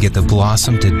way to get the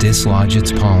blossom to dislodge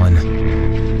its pollen.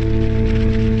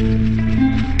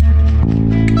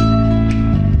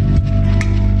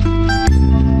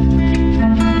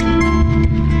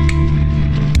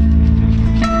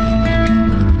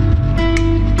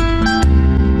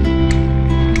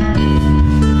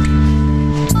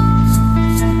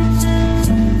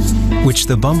 Which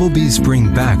the bumblebees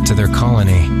bring back to their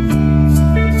colony.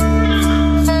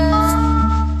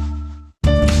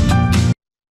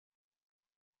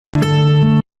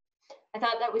 I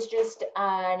thought that was just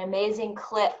an amazing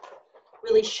clip,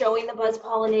 really showing the buzz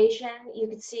pollination. You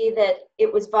could see that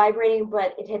it was vibrating,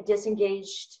 but it had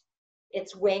disengaged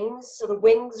its wings. So the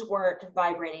wings weren't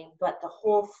vibrating, but the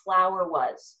whole flower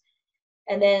was.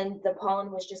 And then the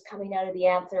pollen was just coming out of the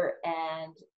anther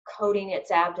and coating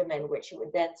its abdomen, which it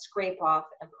would then scrape off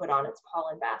and put on its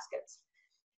pollen baskets.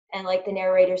 And like the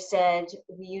narrator said,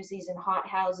 we use these in hot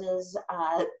houses.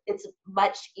 It's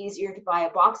much easier to buy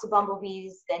a box of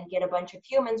bumblebees than get a bunch of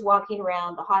humans walking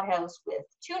around the hothouse with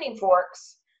tuning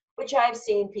forks, which I've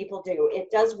seen people do. It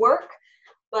does work,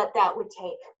 but that would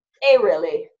take a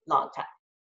really long time.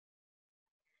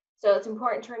 So it's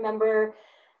important to remember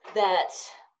that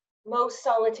most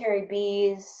solitary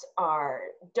bees are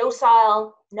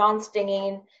docile,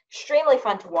 non-stinging, extremely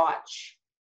fun to watch.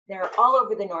 They're all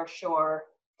over the North Shore.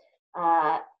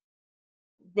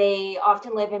 They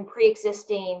often live in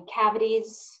pre-existing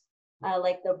cavities,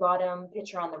 like the bottom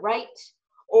picture on the right,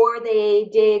 or they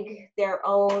dig their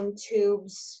own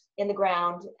tubes in the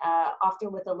ground,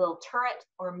 often with a little turret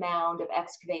or mound of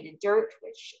excavated dirt,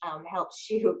 which helps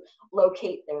you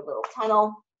locate their little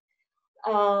tunnel.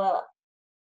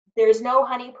 There's no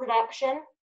honey production,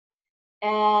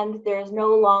 and there's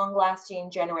no long-lasting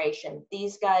generation.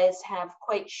 These guys have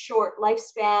quite short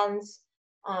lifespans,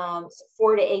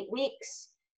 4 to 8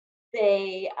 weeks.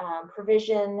 They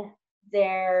provision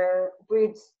their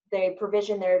broods, they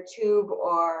provision their tube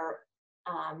or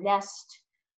nest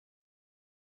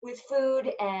with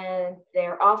food and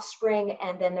their offspring,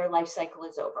 and then their life cycle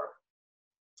is over.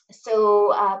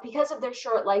 So because of their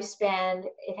short lifespan,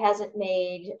 it hasn't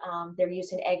made their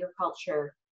use in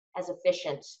agriculture as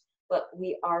efficient, but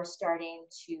we are starting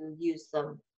to use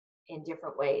them in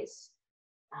different ways.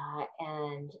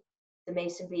 And the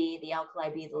mason bee, the alkali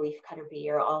bee, the leafcutter bee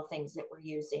are all things that we're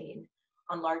using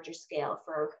on larger scale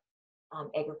for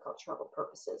agricultural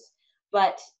purposes.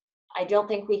 But I don't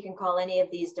think we can call any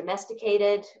of these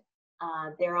domesticated.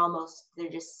 They're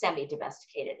just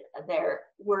semi-domesticated.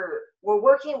 We're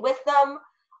working with them,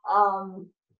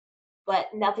 but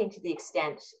nothing to the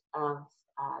extent of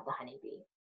the honeybee.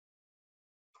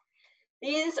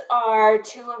 These are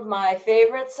two of my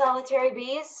favorite solitary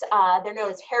bees. They're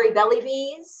known as hairy belly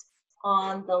bees.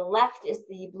 On the left is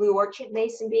the blue orchid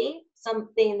mason bee,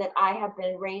 something that I have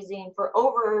been raising for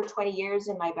over 20 years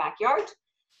in my backyard,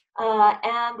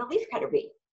 and the leafcutter bee.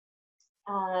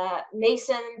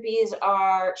 Mason bees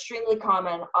are extremely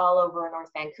common all over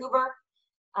North Vancouver.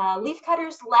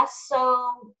 Leafcutters less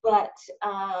so, but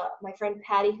my friend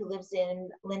Patty, who lives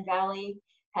in Lynn Valley,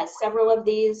 has several of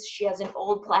these. She has an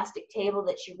old plastic table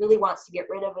that she really wants to get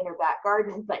rid of in her back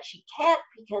garden, but she can't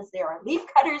because there are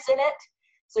leafcutters in it,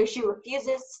 so she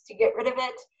refuses to get rid of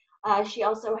it. She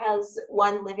also has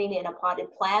one living in a potted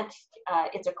plant.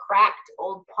 It's a cracked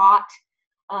old pot,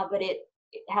 but it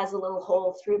has a little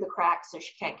hole through the crack, so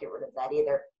she can't get rid of that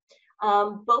either.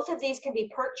 Both of these can be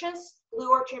purchased. Blue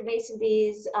orchid mason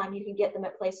bees, you can get them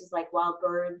at places like Wild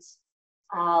Birds.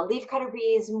 Leafcutter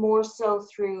bees more so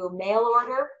through mail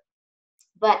order.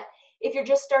 But if you're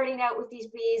just starting out with these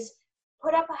bees,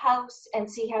 put up a house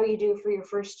and see how you do for your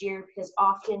first year, because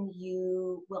often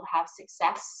you will have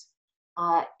success.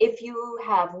 If you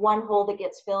have one hole that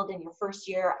gets filled in your first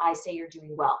year, I say you're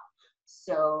doing well.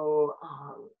 So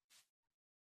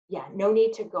yeah, no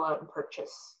need to go out and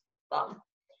purchase them.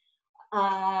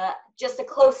 Just a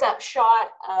close-up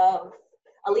shot of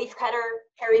a leafcutter,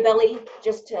 hairy belly,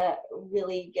 just to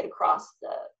really get across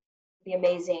the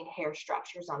amazing hair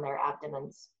structures on their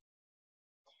abdomens.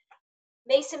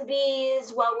 Mason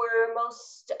bees, well, we're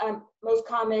most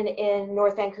common in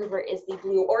North Vancouver is the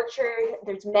blue orchard.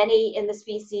 There's many in the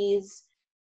species.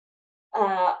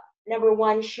 Number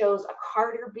 1 shows a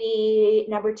carder bee.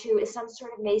 Number 2 is some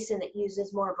sort of mason that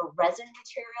uses more of a resin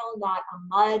material, not a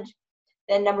mud.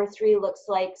 Then number 3 looks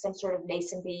like some sort of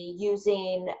mason bee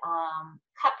using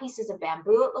cut pieces of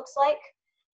bamboo, it looks like.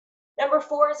 Number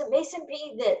 4 is a mason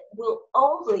bee that will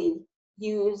only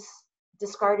use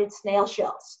discarded snail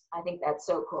shells. I think that's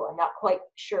so cool. I'm not quite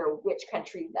sure which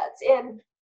country that's in.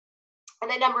 And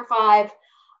then number 5,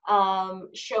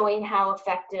 showing how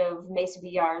effective mason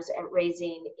bees are at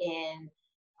raising in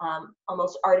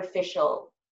almost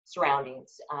artificial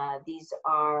surroundings. These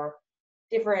are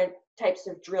different types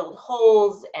of drilled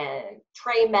holes and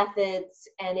tray methods.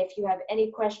 And if you have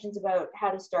any questions about how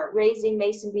to start raising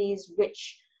mason bees,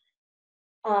 which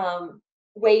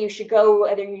way you should go,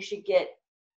 whether you should get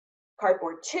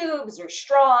cardboard tubes or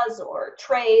straws or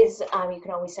trays, you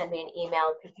can always send me an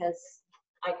email, because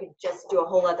I could just do a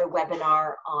whole other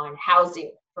webinar on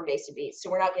housing for mason bees. So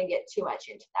we're not going to get too much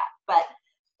into that. But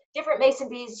different mason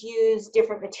bees use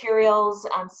different materials.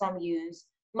 Some use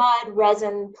mud,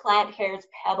 resin, plant hairs,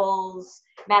 pebbles,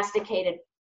 masticated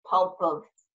pulp of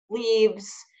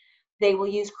leaves. They will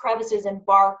use crevices and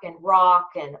bark and rock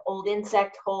and old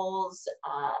insect holes,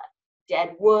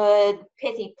 dead wood,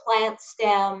 pithy plant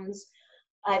stems.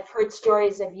 I've heard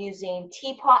stories of using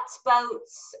teapot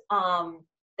spouts,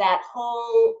 that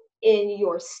hole in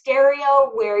your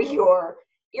stereo where your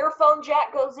earphone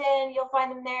jack goes in, you'll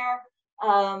find them there.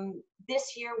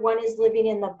 This year, one is living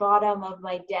in the bottom of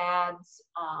my dad's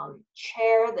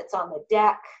chair that's on the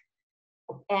deck,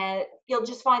 and you'll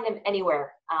just find them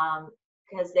anywhere,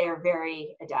 because they are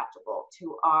very adaptable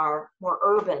to our more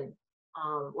urban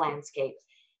landscape.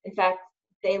 In fact,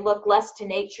 they look less to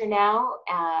nature now,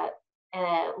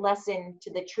 less into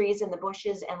the trees and the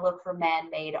bushes, and look for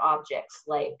man-made objects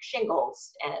like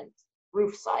shingles and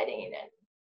roof siding and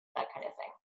that kind of thing.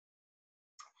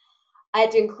 I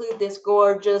had to include this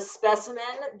gorgeous specimen.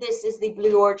 This is the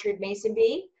blue orchard mason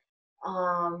bee.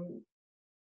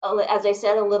 As I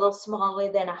said, a little smaller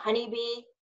than a honeybee.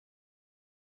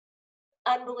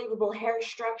 Unbelievable hair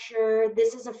structure.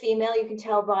 This is a female. You can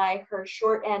tell by her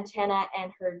short antenna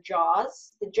and her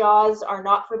jaws. The jaws are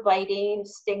not for biting,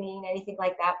 stinging, anything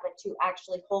like that, but to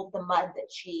actually hold the mud that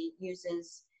she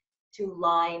uses to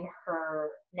line her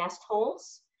nest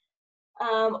holes.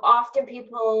 Often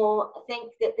people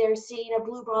think that they're seeing a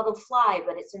blue-bottled fly,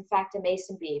 but it's in fact a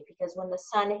mason bee, because when the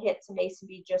sun hits a mason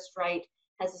bee just right,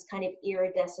 has this kind of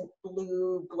iridescent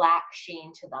blue-black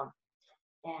sheen to them,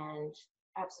 and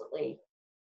absolutely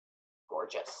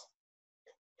gorgeous.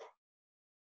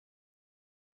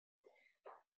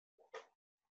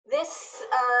 This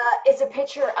is a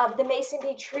picture of the mason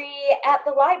bee tree at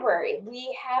the library.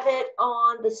 We have it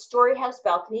on the story house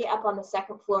balcony up on the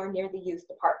 2nd floor near the youth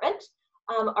department.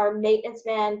 Our maintenance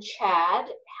man, Chad,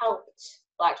 helped,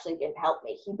 well, actually didn't help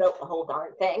me, he built the whole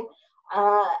darn thing,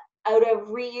 out of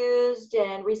reused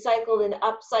and recycled and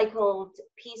upcycled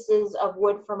pieces of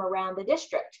wood from around the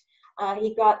district.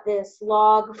 He got this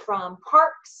log from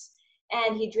Parks,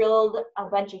 and he drilled a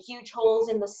bunch of huge holes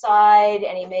in the side,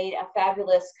 and he made a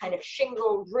fabulous kind of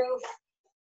shingled roof.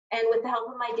 And with the help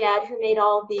of my dad, who made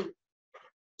all the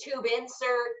tube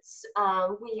inserts,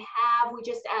 we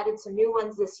just added some new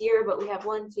ones this year, but we have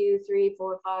 1, 2, 3,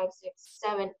 4, 5, 6,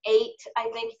 7, 8, I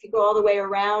think, if you go all the way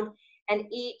around. And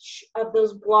each of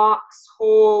those blocks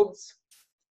holds,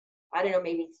 I don't know,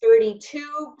 maybe 30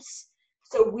 tubes.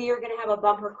 So we are going to have a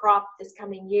bumper crop this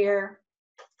coming year.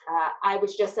 I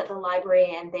was just at the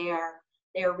library, and they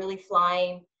are really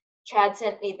flying. Chad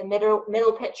sent me the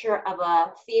middle picture of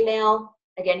a female.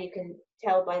 Again, you can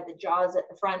tell by the jaws at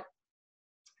the front,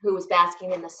 who was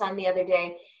basking in the sun the other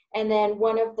day. And then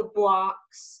one of the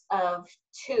blocks of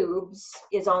tubes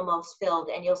is almost filled,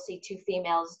 and you'll see 2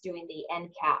 females doing the end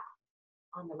cap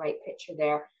on the right picture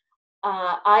there.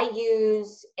 I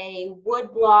use a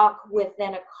wood block with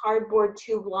then a cardboard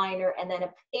tube liner and then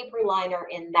a paper liner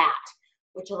in that,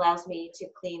 which allows me to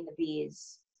clean the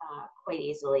bees quite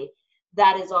easily.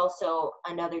 That is also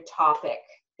another topic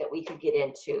that we could get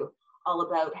into, all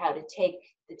about how to take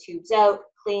the tubes out,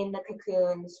 clean the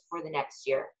cocoons for the next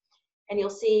year. And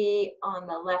you'll see on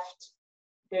the left,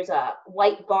 there's a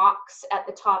white box at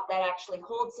the top that actually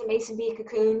holds the mason bee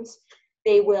cocoons.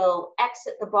 They will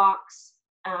exit the box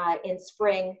in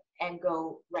spring and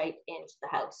go right into the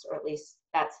house, or at least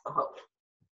that's the hope.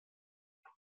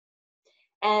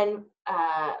 And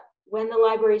when the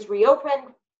libraries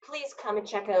reopen, please come and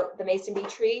check out the mason bee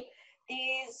tree.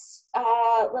 These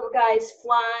little guys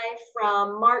fly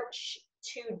from March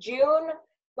to June.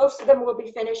 Most of them will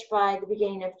be finished by the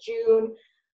beginning of June,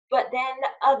 but then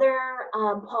other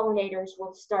pollinators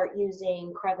will start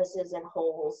using crevices and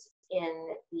holes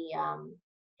in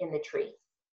in the tree.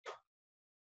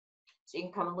 So you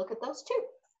can come and look at those too.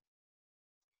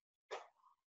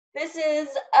 This is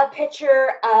a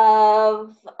picture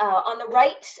of, on the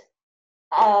right,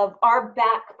 of our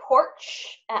back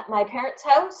porch at my parents'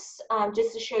 house,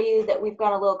 just to show you that we've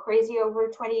gone a little crazy over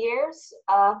 20 years.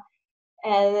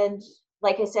 And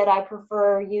like I said, I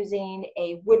prefer using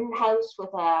a wooden house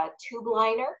with a tube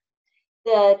liner.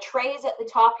 The trays at the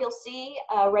top you'll see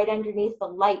right underneath the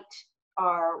light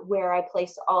are where I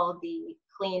place all the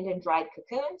cleaned and dried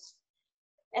cocoons.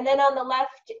 And then on the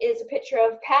left is a picture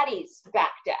of Patty's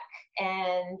back deck,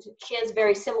 and she has a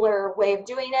very similar way of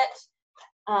doing it.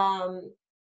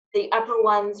 The upper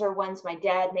ones are ones my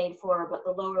dad made for her, but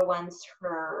the lower ones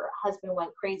her husband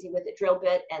went crazy with a drill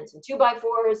bit and some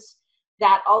 2x4s.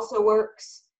 That also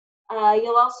works.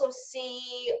 You'll also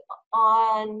see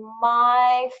on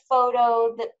my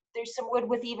photo that there's some wood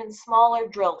with even smaller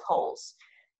drilled holes.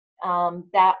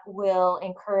 That will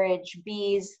encourage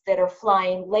bees that are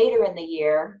flying later in the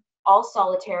year, all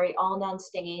solitary, all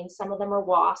non-stinging. Some of them are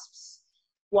wasps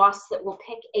that will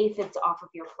pick aphids off of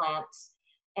your plants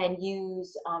and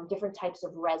use different types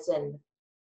of resin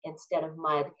instead of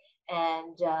mud.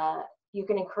 And you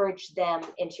can encourage them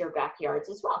into your backyards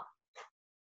as well.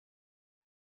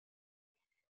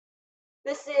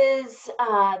 This is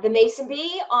the mason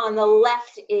bee. On the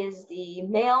left is the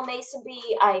male mason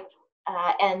bee,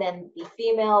 and then the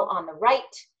female on the right.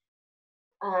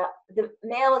 The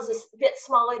male is a bit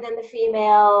smaller than the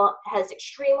female, has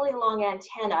extremely long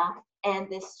antenna, and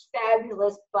this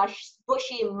fabulous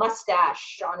bushy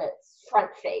mustache on its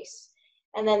front face.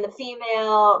 And then the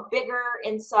female, bigger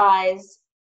in size,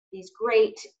 these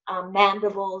great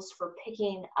mandibles for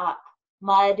picking up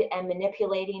mud and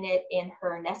manipulating it in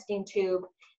her nesting tube,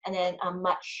 and then a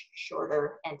much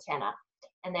shorter antenna.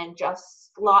 And then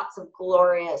just lots of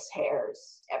glorious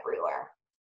hairs everywhere.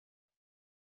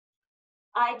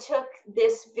 I took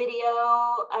this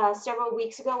video several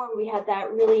weeks ago when we had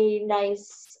that really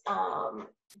nice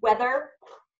weather,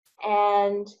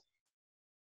 and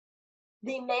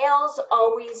the males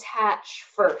always hatch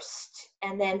first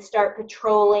and then start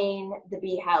patrolling the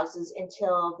bee houses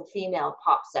until the female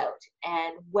pops out.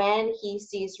 And when he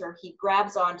sees her, he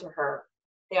grabs onto her.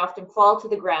 They often fall to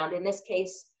the ground. In this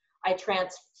case, I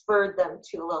transferred them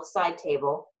to a little side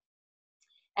table.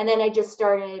 And then I just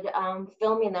started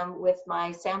filming them with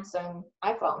my Samsung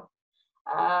iPhone.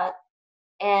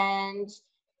 And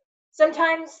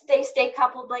sometimes they stay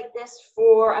coupled like this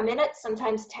for a minute,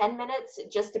 sometimes 10 minutes.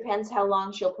 It just depends how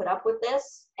long she'll put up with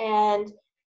this. And,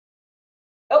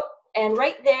 oh, and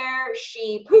right there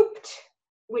she pooped,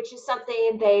 which is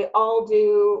something they all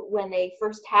do when they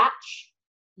first hatch.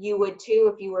 You would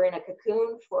too if you were in a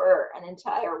cocoon for an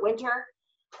entire winter.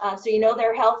 So you know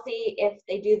they're healthy if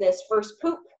they do this first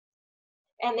poop.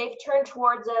 And they've turned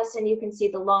towards us, and you can see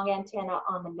the long antenna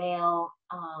on the male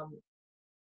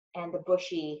and the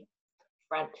bushy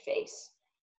front face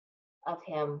of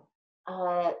him.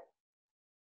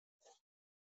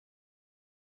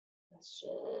 Let's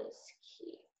just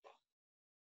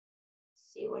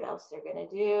see what else they're gonna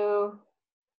do.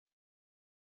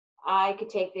 I could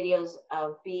take videos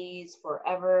of bees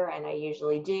forever, and I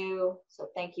usually do. So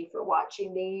thank you for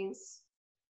watching these.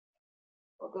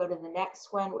 We'll go to the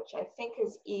next one, which I think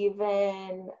is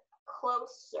even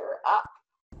closer up.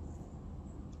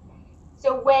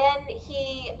 So when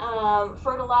he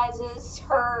fertilizes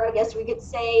her, I guess we could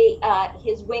say,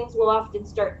 his wings will often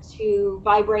start to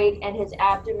vibrate and his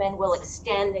abdomen will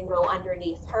extend and go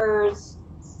underneath hers.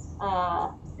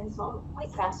 And it's all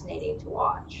quite fascinating to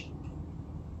watch.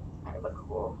 Kind of a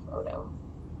cool photo.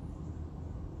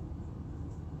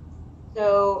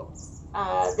 So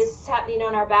this is happening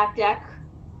on our back deck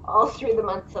all through the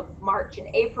months of March and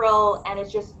April, and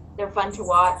it's just, they're fun to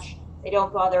watch. They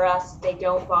don't bother us, they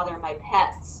don't bother my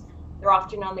pets. They're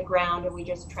often on the ground and we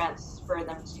just transfer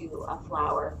them to a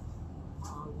flower.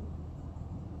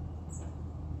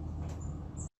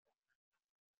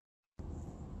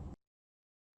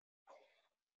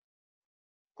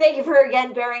 Thank you for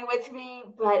again bearing with me,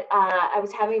 but I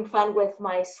was having fun with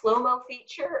my slow-mo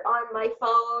feature on my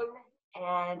phone,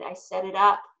 and I set it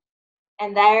up.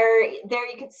 And there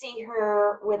you could see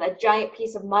her with a giant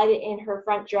piece of mud in her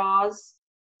front jaws.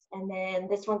 And then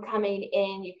this one coming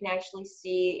in, you can actually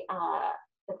see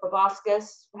the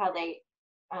proboscis, how they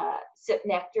sip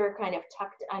nectar kind of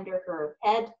tucked under her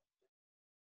head.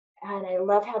 And I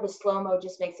love how the slow-mo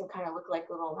just makes them kind of look like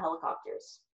little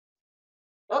helicopters.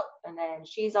 Oh, and then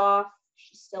she's off.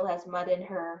 She still has mud in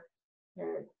her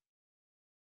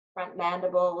front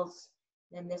mandibles.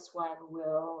 And this one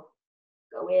will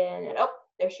go in, and oh,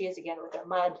 there she is again with her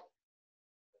mud.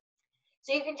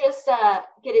 So you can just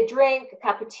get a drink, a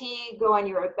cup of tea, go on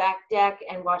your back deck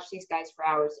and watch these guys for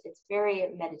hours. It's very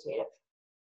meditative.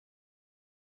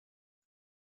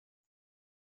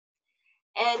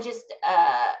 And just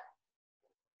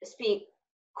speak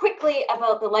quickly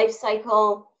about the life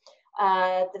cycle.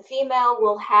 The female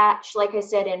will hatch, like I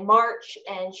said, in March,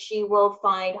 and she will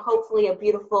find hopefully a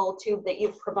beautiful tube that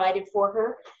you've provided for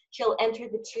her. She'll enter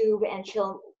the tube and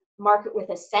she'll mark it with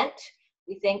a scent,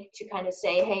 we think, to kind of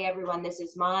say, hey, everyone, this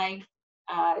is my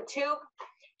tube.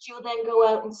 She will then go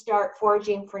out and start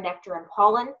foraging for nectar and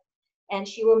pollen, and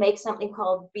she will make something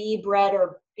called bee bread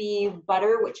or bee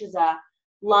butter, which is a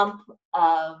lump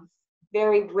of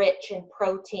very rich in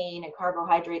protein and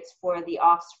carbohydrates for the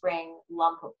offspring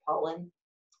lump of pollen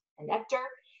and nectar.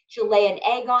 She'll lay an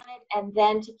egg on it, and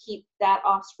then to keep that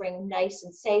offspring nice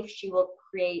and safe, she will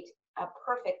create a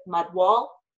perfect mud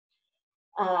wall.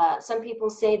 Some people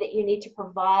say that you need to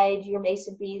provide your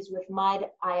mason bees with mud.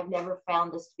 I have never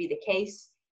found this to be the case.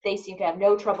 They seem to have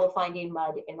no trouble finding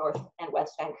mud in North and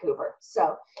West Vancouver.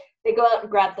 So they go out and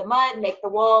grab the mud, make the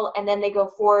wall, and then they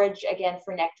go forage again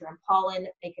for nectar and pollen,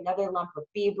 make another lump of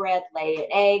bee bread, lay an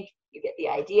egg. You get the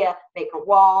idea. Make a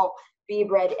wall, bee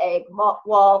bread, egg,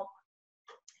 wall,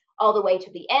 all the way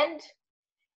to the end.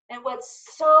 And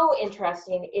what's so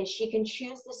interesting is she can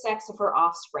choose the sex of her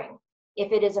offspring.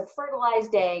 If it is a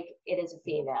fertilized egg, it is a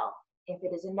female. If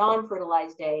it is a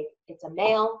non-fertilized egg, it's a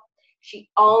male. She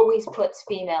always puts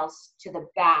females to the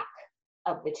back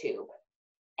of the tube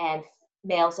and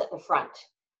males at the front.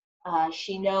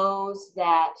 She knows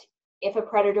that if a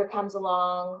predator comes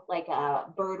along, like a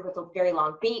bird with a very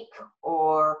long beak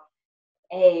or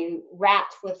a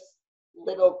rat with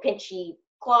little pinchy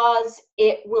claws,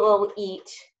 it will eat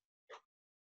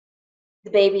the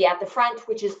baby at the front,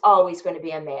 which is always going to be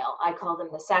a male. I call them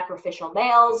the sacrificial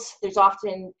males. There's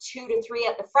often 2 to 3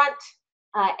 at the front,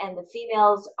 and the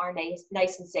females are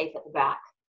nice and safe at the back.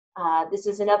 This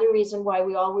is another reason why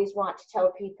we always want to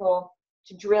tell people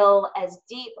to drill as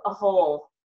deep a hole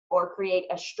or create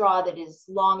a straw that is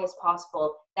long as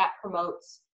possible. That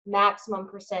promotes maximum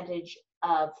percentage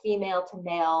of female to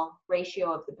male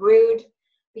ratio of the brood,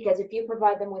 because if you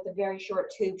provide them with a very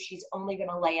short tube, she's only going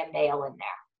to lay a male in there.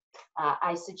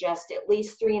 I suggest at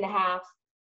least 3.5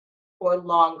 or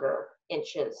longer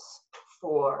inches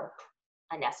for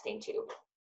a nesting tube.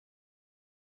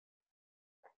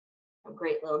 A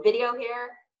great little video here.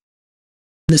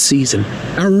 This season,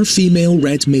 our female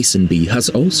red mason bee has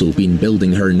also been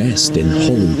building her nest in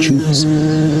hollow tubes.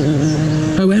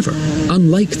 However,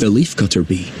 unlike the leafcutter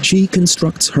bee, she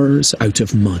constructs hers out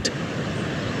of mud.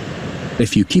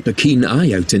 If you keep a keen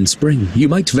eye out in spring, you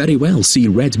might very well see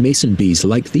red mason bees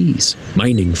like these,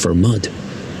 mining for mud.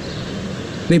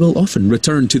 They will often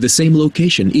return to the same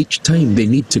location each time they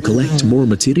need to collect more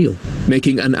material,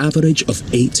 making an average of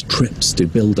 8 trips to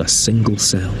build a single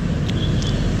cell.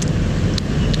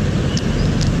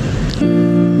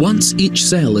 Once each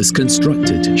cell is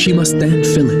constructed, she must then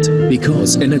fill it,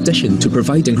 because in addition to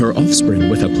providing her offspring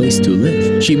with a place to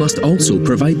live, she must also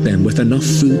provide them with enough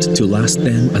food to last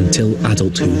them until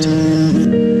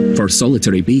adulthood. For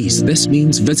solitary bees, this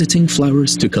means visiting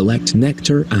flowers to collect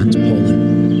nectar and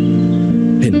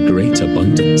pollen in great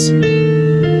abundance.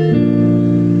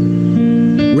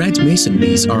 Red mason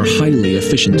bees are highly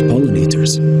efficient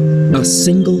pollinators. A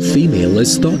single female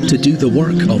is thought to do the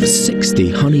work of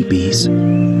 60 honeybees.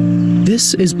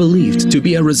 This is believed to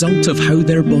be a result of how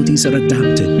their bodies are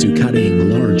adapted to carrying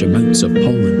large amounts of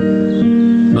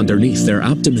pollen. Underneath their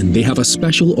abdomen, they have a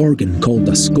special organ called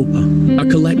a scopa, a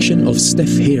collection of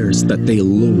stiff hairs that they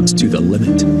load to the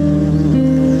limit.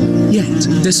 Yet,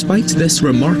 despite this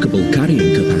remarkable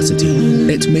carrying capacity,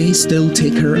 it may still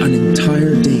take her an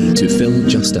entire day to fill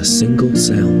just a single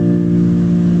cell.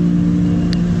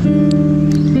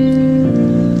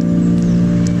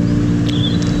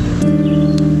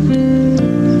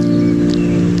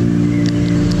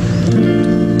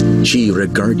 She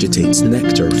regurgitates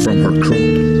nectar from her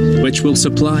crop, which will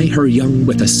supply her young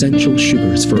with essential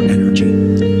sugars for energy.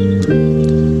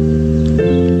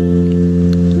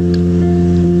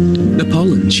 The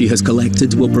pollen she has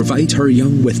collected will provide her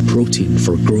young with protein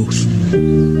for growth.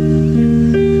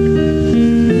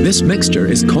 This mixture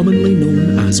is commonly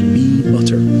known as bee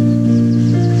butter.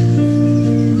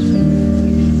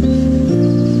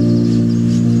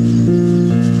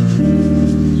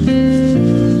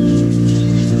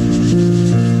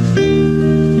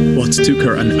 What took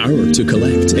her an hour to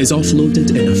collect is offloaded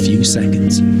in a few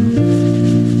seconds.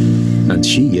 And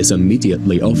she is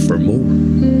immediately off for more.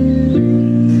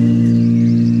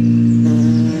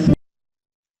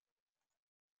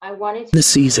 I wanted to This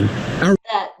season,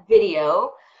 that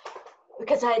video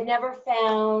because I had never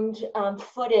found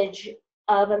footage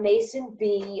of a mason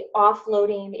bee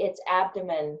offloading its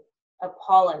abdomen of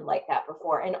pollen like that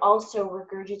before, and also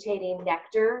regurgitating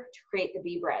nectar to create the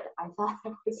bee bread. I thought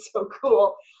that was so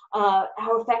cool.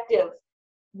 How effective.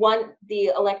 One, the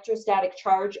electrostatic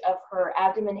charge of her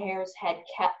abdomen hairs had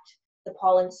kept the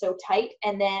pollen so tight,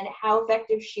 and then how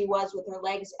effective she was with her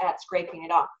legs at scraping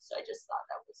it off. So I just thought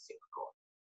that was super cool.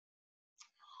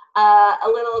 A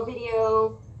little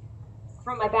video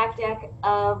from my back deck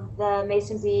of the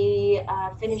mason bee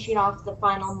finishing off the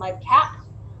final mud cap.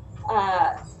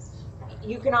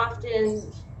 You can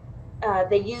often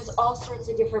they use all sorts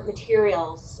of different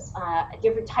materials,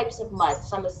 different types of mud.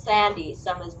 Some is sandy,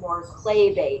 some is more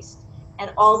clay based,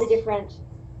 and all the different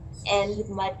end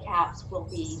mud caps will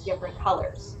be different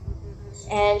colors.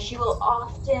 And she will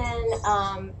often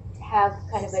have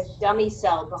kind of a dummy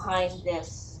cell behind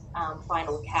this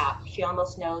final cap. She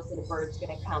almost knows that a bird's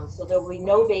going to come. So there will be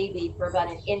no baby for about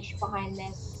an inch behind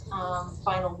this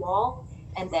final wall,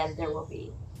 and then there will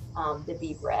be the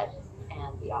bee bread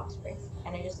and the offspring.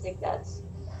 And I just think that's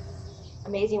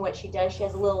amazing what she does. She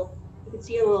has a little, you can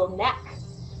see a little neck,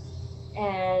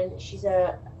 and she's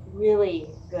really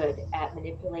good at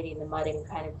manipulating the mud and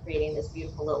kind of creating this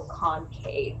beautiful little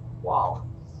concave wall.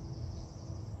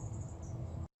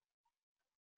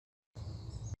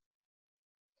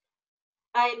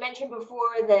 I mentioned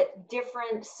before that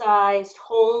different sized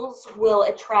holes will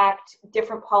attract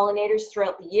different pollinators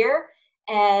throughout the year.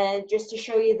 And just to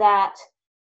show you that,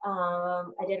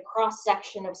 I did a cross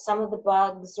section of some of the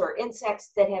bugs or insects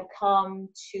that have come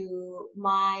to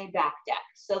my back deck.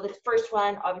 So the first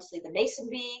one, obviously the mason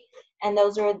bee, and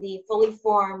those are the fully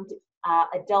formed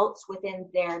adults within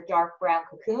their dark brown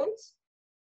cocoons.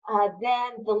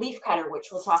 Then the leafcutter, which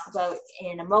we'll talk about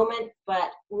in a moment,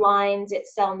 but lines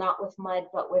its cell not with mud,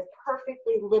 but with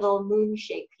perfectly little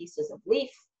moon-shaped pieces of leaf.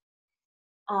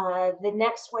 The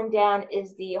next one down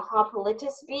is the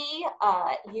Hopolitus bee.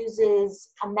 Uses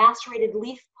a macerated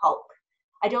leaf pulp.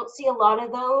 I don't see a lot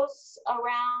of those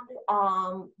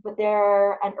around, but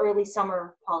they're an early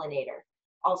summer pollinator.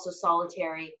 Also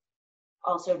solitary,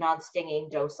 also non-stinging,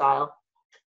 docile.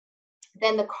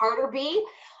 Then the Carter bee.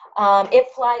 It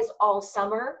flies all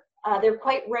summer. They're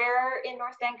quite rare in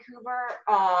North Vancouver.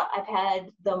 I've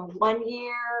had them 1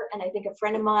 year, and I think a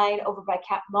friend of mine over by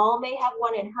Cap Mall may have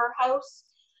one in her house.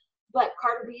 But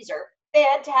Carter bees are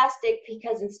fantastic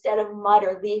because instead of mud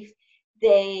or leaf,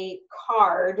 they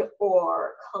card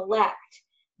or collect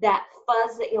that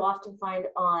fuzz that you'll often find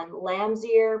on lamb's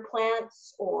ear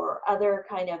plants or other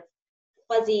kind of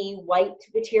fuzzy white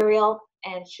material,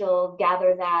 and she'll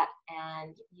gather that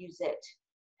and use it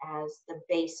as the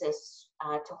basis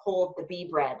to hold the bee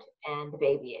bread and the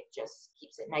baby. It just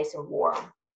keeps it nice and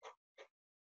warm.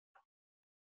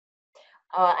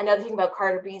 Another thing about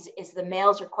Carter bees is the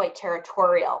males are quite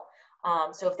territorial.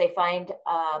 So if they find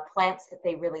plants that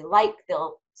they really like,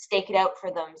 they'll stake it out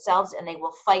for themselves, and they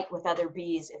will fight with other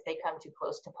bees if they come too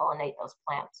close to pollinate those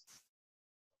plants.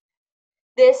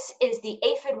 This is the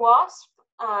aphid wasp.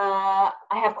 I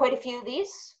have quite a few of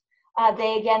these.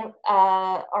 They again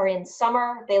are in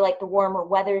summer. They like the warmer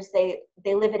weathers. They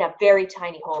live in a very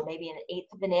tiny hole, maybe an 1/8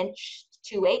 of an inch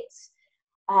to 2/8.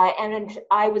 And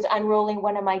I was unrolling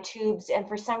one of my tubes, and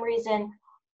for some reason,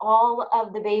 all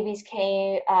of the babies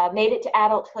made it to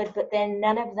adulthood, but then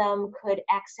none of them could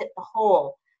exit the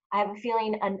hole. I have a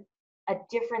feeling a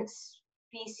different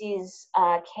species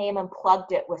came and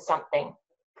plugged it with something,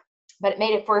 but it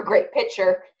made it for a great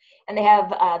picture. And they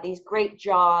have these great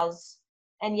jaws.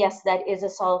 And yes, that is a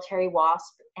solitary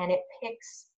wasp, and it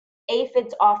picks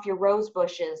aphids off your rose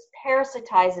bushes,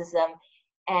 parasitizes them,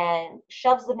 and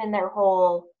shoves them in their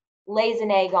hole, lays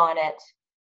an egg on it,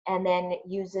 and then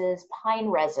uses pine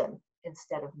resin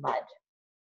instead of mud.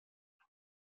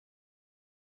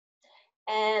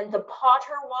 And the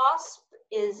potter wasp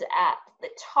is at the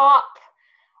top.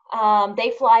 They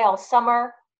fly all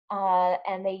summer,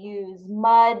 and they use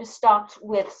mud stocked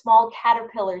with small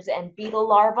caterpillars and beetle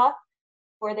larvae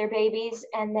for their babies.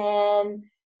 And then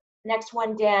next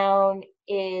one down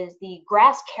is the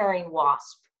grass-carrying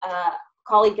wasp. A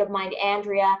colleague of mine,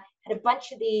 Andrea, had a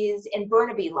bunch of these in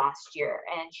Burnaby last year,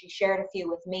 and she shared a few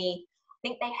with me. I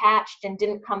think they hatched and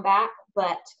didn't come back,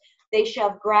 but they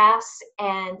shove grass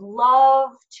and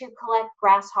love to collect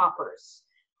grasshoppers,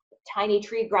 tiny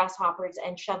tree grasshoppers,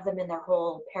 and shove them in their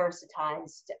hole,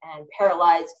 parasitized and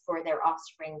paralyzed, for their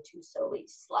offspring to slowly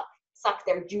suck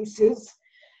their juices.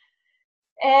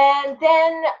 And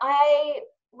then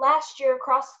last year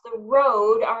across the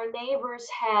road, our neighbors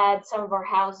had some of our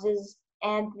houses,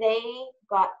 and they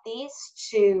got these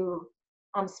two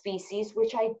species,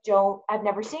 which I've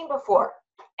never seen before.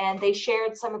 And they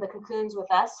shared some of the cocoons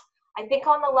with us. I think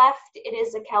on the left, it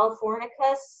is a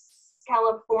Californica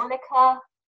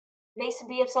mason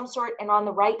bee of some sort. And on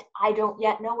the right, I don't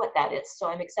yet know what that is. So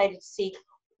I'm excited to see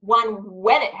one,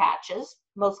 when it hatches,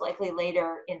 most likely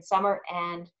later in summer,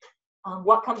 and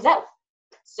what comes out.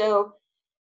 So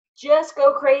just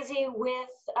go crazy with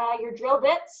your drill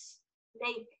bits,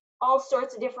 make all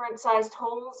sorts of different sized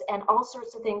holes, and all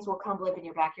sorts of things will come live in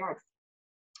your backyard.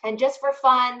 And just for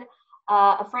fun,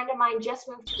 a friend of mine just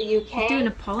moved to the UK. Doing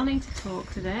a pollinator talk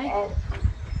today.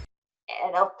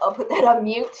 And I'll put that on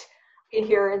mute. You can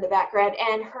hear her in the background.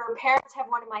 And her parents have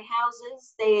one of my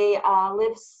houses. They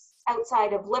live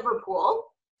outside of Liverpool.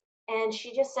 And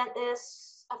she just sent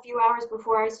this a few hours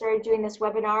before I started doing this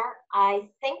webinar. I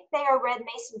think they are red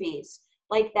mason bees,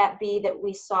 like that bee that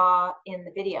we saw in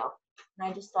the video. And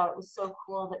I just thought it was so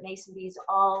cool that mason bees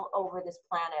all over this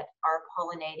planet are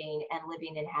pollinating and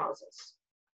living in houses.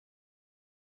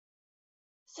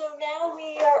 So now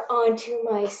we are on to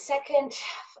my second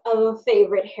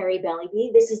favorite hairy belly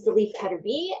bee. This is the leafcutter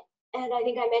bee. And I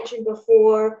think I mentioned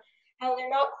before how they're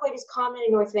not quite as common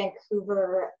in North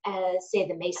Vancouver as, say,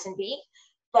 the mason bee,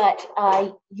 but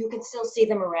you can still see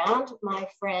them around. My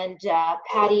friend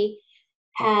Patty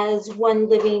has one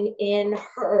living in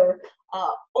her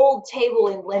old table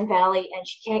in Lynn Valley, and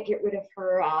she can't get rid of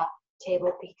her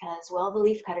table because, well, the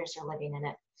leafcutters are living in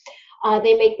it.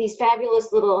 They make these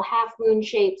fabulous little half moon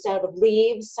shapes out of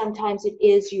leaves. Sometimes it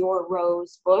is your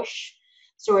rose bush,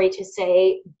 sorry to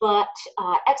say, but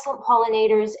excellent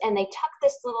pollinators, and they tuck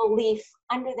this little leaf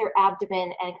under their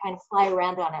abdomen and kind of fly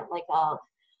around on it like a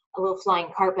little flying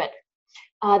carpet.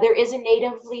 There is a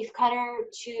native leafcutter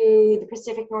to the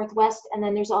Pacific Northwest, and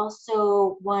then there's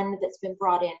also one that's been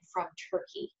brought in from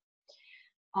Turkey.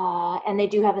 And they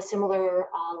do have a similar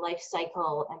life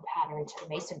cycle and pattern to the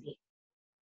mason bee.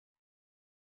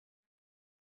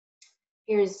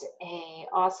 Here's an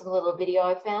awesome little video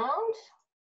I found.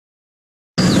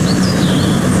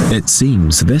 It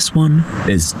seems this one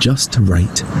is just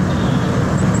right.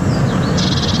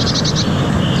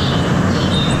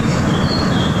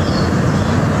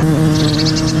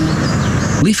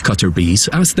 Leafcutter bees,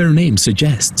 as their name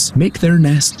suggests, make their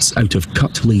nests out of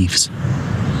cut leaves.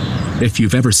 If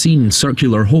you've ever seen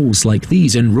circular holes like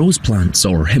these in rose plants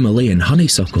or Himalayan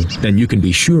honeysuckle, then you can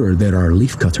be sure there are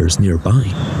leafcutters nearby.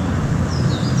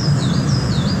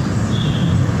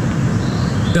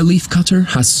 The leafcutter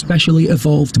has specially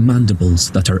evolved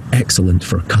mandibles that are excellent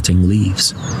for cutting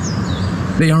leaves.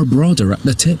 They are broader at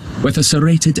the tip with a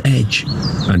serrated edge,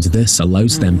 and this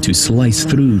allows them to slice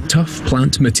through tough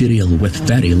plant material with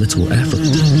very little effort.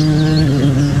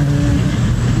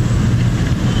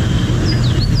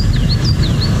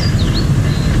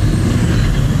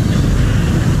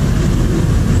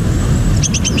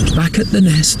 Back at the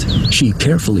nest, she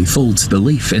carefully folds the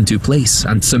leaf into place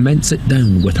and cements it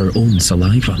down with her own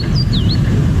saliva.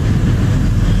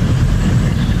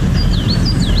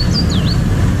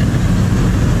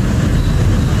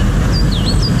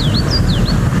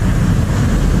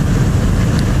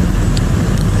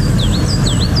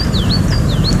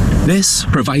 This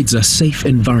provides a safe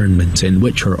environment in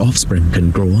which her offspring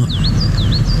can grow up.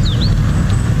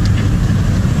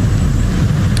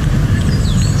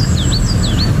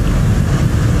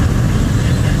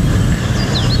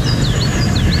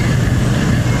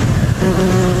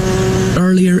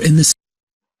 Earlier in the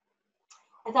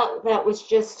I thought that was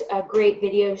just a great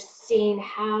video, seeing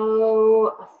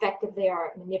how effective they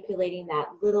are at manipulating that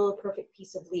little perfect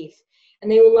piece of leaf.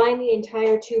 And they will line the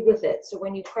entire tube with it. So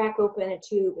when you crack open a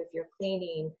tube, if you're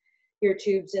cleaning your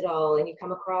tubes at all, and you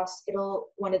come across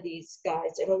one of these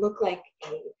guys, it'll look like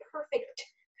a perfect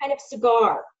kind of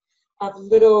cigar of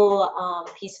little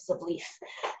pieces of leaf.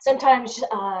 Sometimes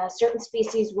certain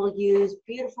species will use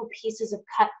beautiful pieces of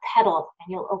cut petal,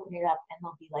 and you'll open it up and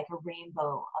there'll be like a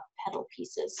rainbow of petal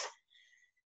pieces.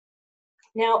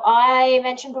 Now, I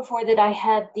mentioned before that I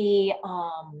had the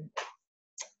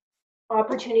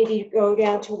opportunity to go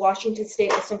down to Washington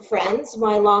State with some friends,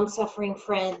 my long-suffering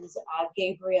friends,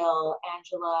 Gabriel,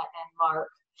 Angela, and Mark.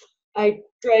 I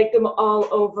dragged them all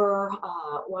over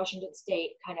Washington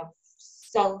State, kind of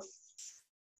southeastern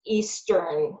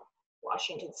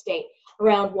Washington State,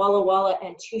 around Walla Walla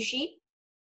and Touchy.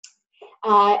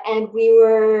 And we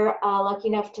were lucky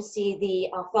enough to see the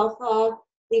alfalfa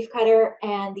leafcutter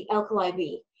and the alkali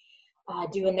bee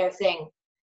doing their thing.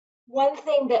 One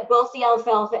thing that both the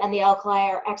alfalfa and the alkali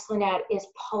are excellent at is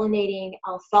pollinating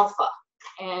alfalfa.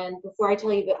 And before I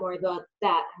tell you a bit more about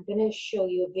that, I'm going to show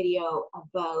you a video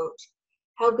about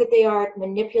how good they are at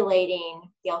manipulating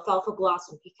the alfalfa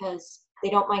blossom, because They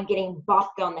don't mind getting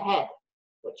bopped on the head,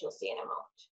 which you'll see in a moment.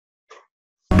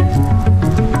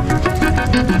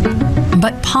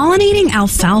 But pollinating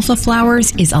alfalfa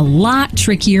flowers is a lot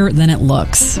trickier than it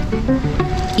looks.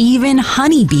 Even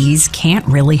honeybees can't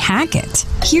really hack it.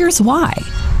 Here's why.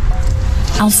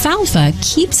 Alfalfa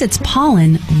keeps its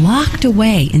pollen locked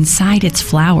away inside its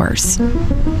flowers.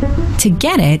 To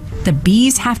get it, the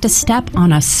bees have to step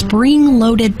on a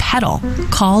spring-loaded petal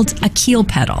called a keel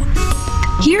petal.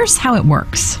 Here's how it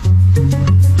works.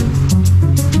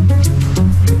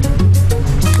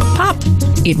 Pop!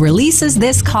 It releases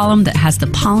this column that has the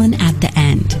pollen at the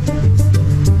end.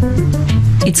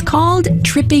 It's called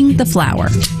tripping the flower.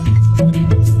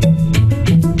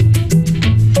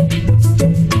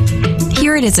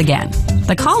 Here it is again.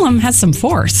 The column has some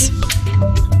force.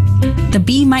 The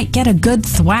bee might get a good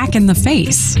thwack in the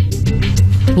face.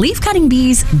 Leaf-cutting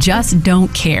bees just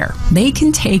don't care. They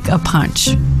can take a punch.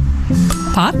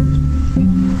 Pop.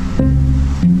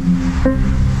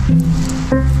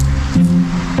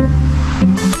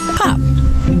 Pop.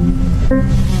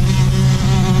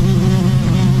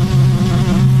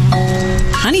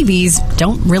 Honeybees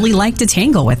don't really like to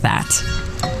tangle with that.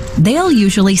 They'll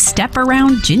usually step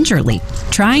around gingerly,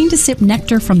 trying to sip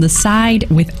nectar from the side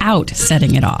without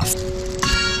setting it off.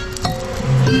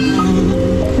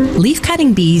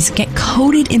 Leaf-cutting bees get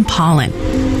coated in pollen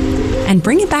and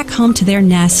bring it back home to their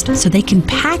nest so they can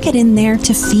pack it in there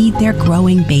to feed their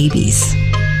growing babies.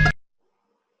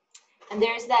 And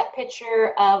there's that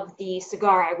picture of the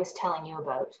cigar I was telling you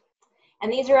about.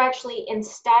 And these are actually in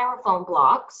styrofoam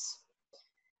blocks,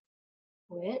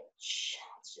 which,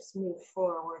 let's just move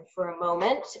forward for a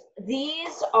moment.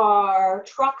 These are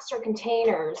trucks or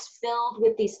containers filled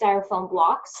with these styrofoam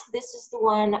blocks. This is the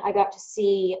one I got to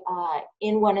see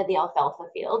in one of the alfalfa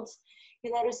fields.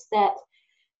 You notice that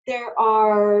there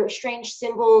are strange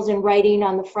symbols and writing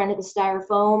on the front of the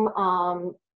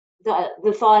styrofoam.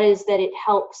 The thought is that it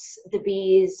helps the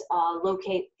bees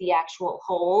locate the actual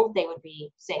hole. They would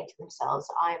be saying to themselves,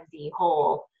 I'm the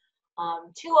hole.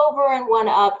 2 over and 1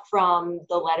 up from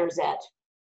the letter Z.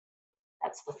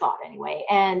 That's the thought anyway.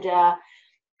 And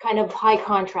kind of high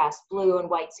contrast, blue and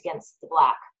whites against the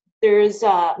black. There's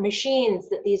machines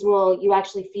that you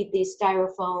actually feed these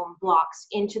styrofoam blocks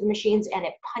into the machines and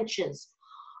it punches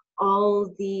all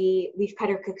the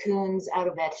leafcutter cocoons out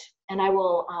of it. And I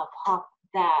will pop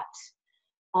that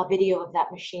video of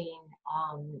that machine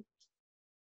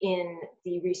in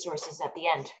the resources at the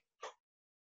end.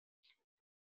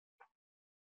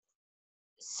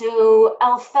 So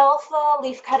alfalfa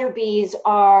leafcutter bees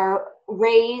are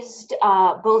raised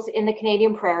both in the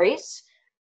Canadian prairies.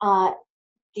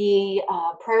 The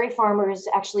prairie farmers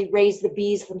actually raise the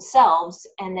bees themselves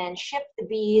and then ship the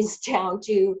bees down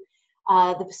to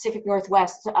the Pacific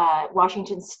Northwest,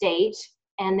 Washington State,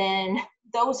 and then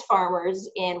those farmers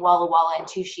in Walla Walla and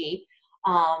Touchy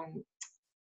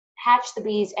hatch the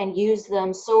bees and use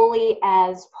them solely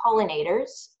as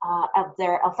pollinators of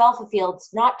their alfalfa fields,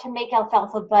 not to make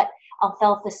alfalfa, but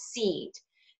alfalfa seed.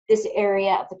 This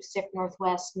area of the Pacific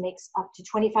Northwest makes up to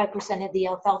 25% of the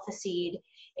alfalfa seed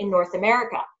in North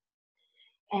America.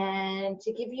 And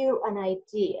to give you an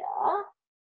idea,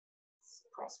 let's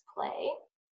press play.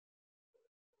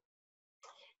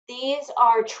 These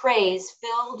are trays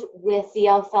filled with the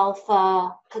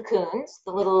alfalfa cocoons,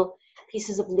 the little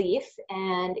pieces of leaf,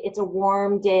 and it's a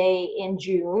warm day in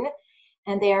June,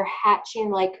 and they are hatching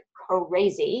like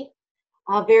crazy.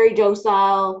 Very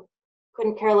docile,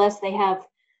 couldn't care less. They have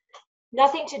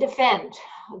nothing to defend,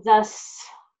 thus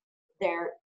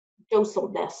their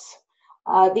docileness.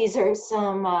 These are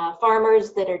some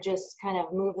farmers that are just kind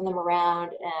of moving them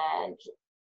around and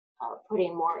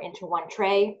putting more into one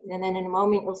tray. And then in a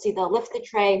moment, you'll see they'll lift the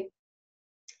tray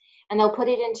and they'll put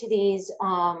it into these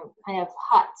kind of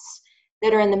huts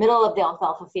that are in the middle of the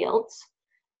alfalfa fields.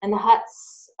 And the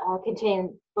huts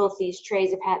contain both these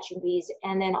trays of hatching bees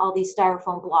and then all these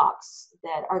styrofoam blocks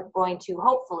that are going to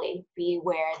hopefully be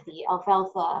where the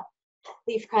alfalfa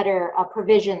leafcutter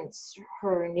provisions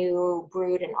her new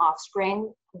brood and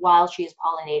offspring while she is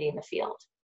pollinating the field.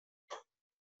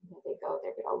 There they go,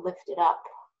 they're gonna lift it up.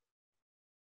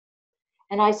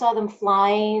 And I saw them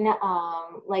flying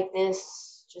like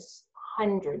this, just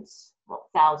hundreds, well,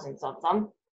 thousands of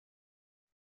them.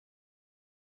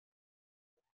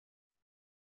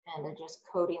 And they're just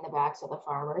coating the backs of the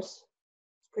farmers.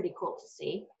 It's pretty cool to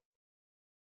see.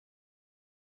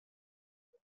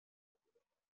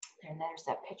 And there's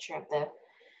that picture of the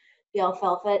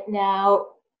alfalfa. Now,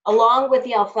 along with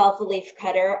the alfalfa leaf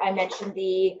cutter, I mentioned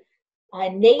the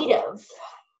native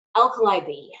alkali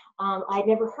bee. I'd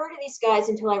never heard of these guys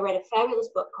until I read a fabulous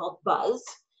book called Buzz.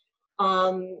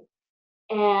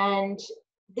 And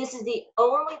this is the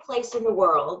only place in the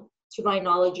world, to my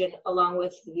knowledge, and along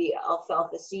with the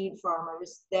alfalfa seed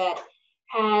farmers, that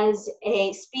has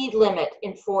a speed limit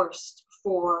enforced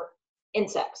for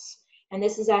insects. And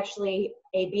this is actually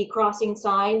a bee crossing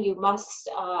sign. You must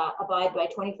abide by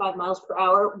 25 miles per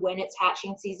hour when it's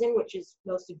hatching season, which is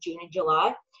most of June and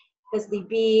July, because the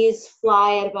bees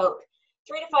fly at about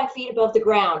 3 to 5 feet above the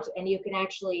ground, and you can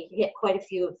actually hit quite a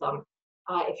few of them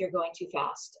if you're going too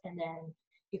fast. And then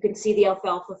you can see the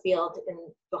alfalfa field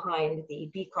behind the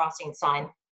bee crossing sign.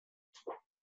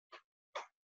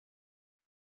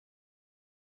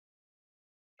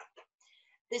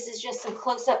 This is just some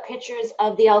close-up pictures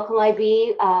of the alkali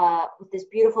bee with this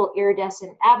beautiful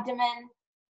iridescent abdomen.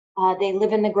 They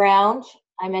live in the ground.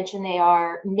 I mentioned they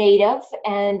are native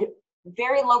and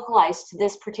very localized to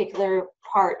this particular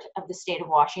part of the state of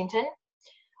Washington.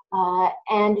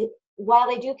 And while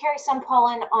they do carry some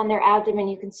pollen on their abdomen,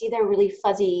 you can see their really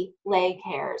fuzzy leg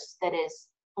hairs that is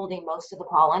holding most of the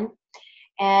pollen.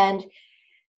 And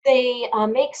they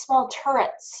make small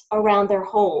turrets around their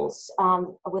holes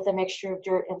with a mixture of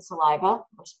dirt and saliva,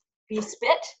 or bee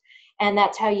spit, and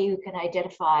that's how you can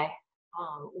identify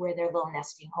where their little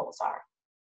nesting holes are.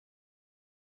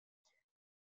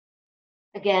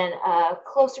 Again, a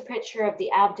closer picture of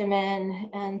the abdomen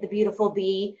and the beautiful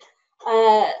bee.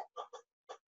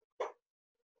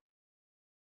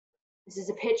 This is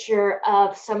a picture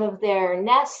of some of their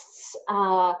nests.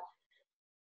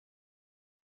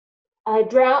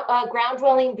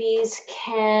 Ground-dwelling bees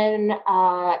can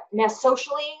nest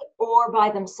socially or by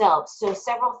themselves. So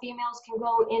several females can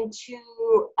go into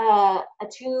a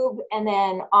tube and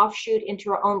then offshoot into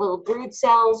her own little brood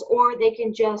cells, or they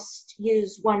can just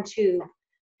use one tube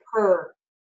per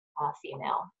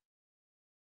female.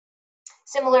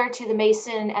 Similar to the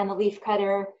mason and the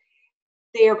leafcutter,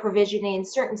 they are provisioning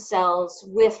certain cells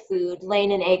with food,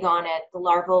 laying an egg on it. The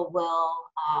larva will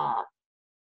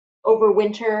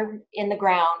overwinter in the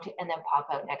ground and then pop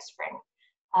out next spring.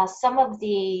 Some of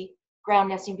the ground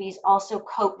nesting bees also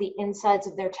coat the insides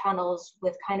of their tunnels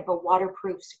with kind of a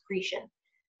waterproof secretion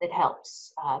that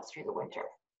helps through the winter.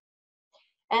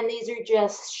 And these are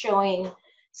just showing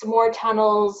some more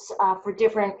tunnels for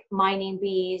different mining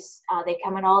bees. They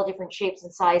come in all different shapes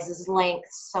and sizes,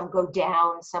 lengths. Some go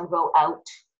down, some go out.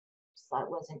 So that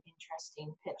was an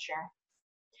interesting picture.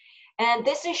 And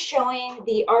this is showing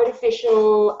the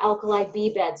artificial alkali bee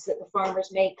beds that the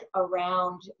farmers make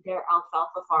around their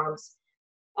alfalfa farms.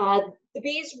 The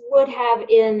bees would have,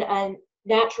 in a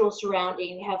natural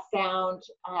surrounding, have found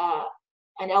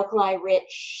an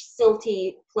alkali-rich,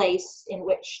 silty place in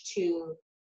which to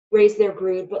raise their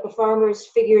brood, but the farmers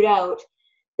figured out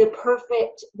the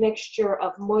perfect mixture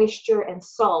of moisture and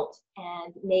salt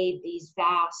and made these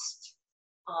vast,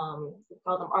 we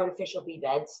call them artificial bee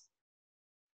beds.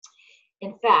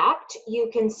 In fact, you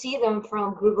can see them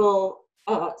from Google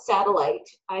satellite.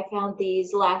 I found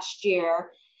these last year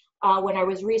when I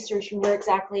was researching where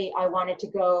exactly I wanted to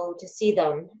go to see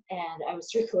them, and I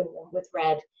was circling them with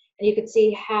red. And you can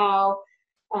see how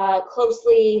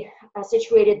closely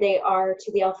situated they are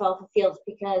to the alfalfa fields,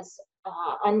 because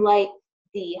unlike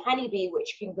the honeybee,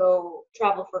 which can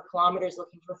travel for kilometers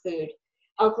looking for food,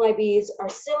 alkali bees are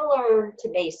similar to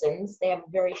masons. They have a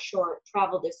very short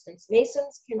travel distance.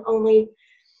 Masons can only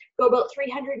go about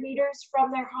 300 meters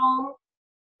from their home.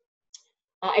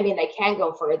 I mean, they can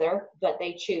go further, but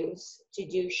they choose to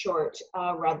do short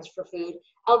runs for food.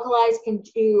 Alkalis can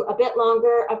do a bit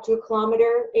longer, up to a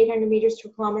kilometer, 800 meters to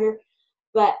a kilometer,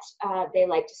 but they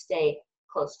like to stay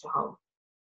close to home.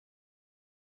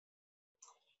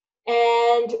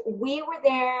 And we were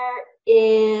there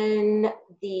in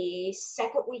the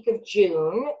second week of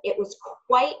June. It was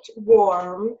quite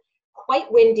warm,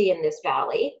 quite windy in this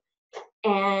valley,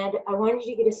 and I wanted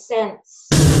you to get a sense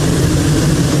of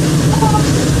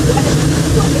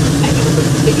what it's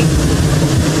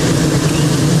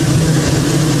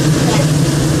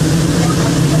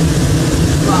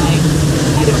like.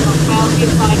 I don't know how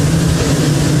if I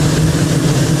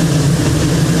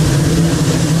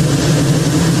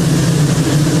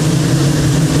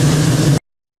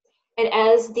And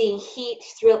as the heat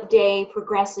throughout the day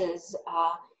progresses,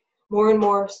 more and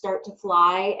more start to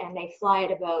fly, and they fly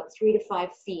at about 3 to 5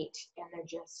 feet, and they're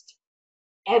just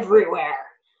everywhere.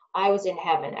 I was in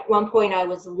heaven. At one point, I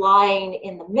was lying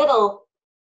in the middle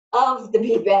of the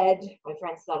bee bed. My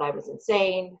friends thought I was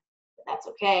insane, but that's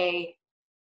okay.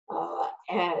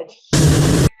 And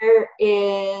here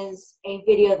is a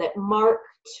video that Mark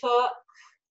took.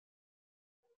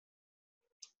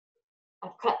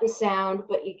 I've cut the sound,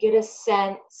 but you get a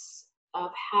sense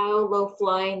of how low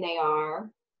flying they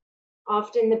are.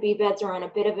 Often the bee beds are on a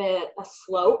bit of a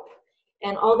slope,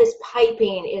 and all this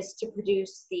piping is to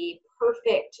produce the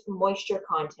perfect moisture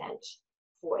content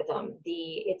for them.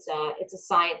 It's a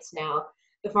science now.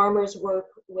 The farmers work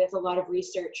with a lot of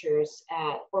researchers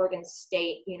at Oregon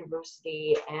State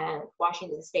University and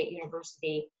Washington State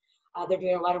University. They're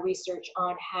doing a lot of research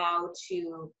on how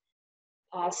to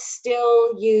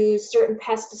still use certain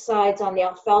pesticides on the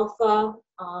alfalfa,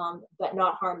 but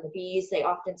not harm the bees. They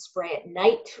often spray at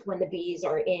night when the bees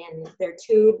are in their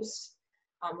tubes,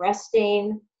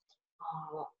 resting.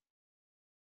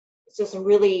 So some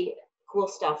really cool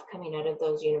stuff coming out of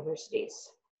those universities.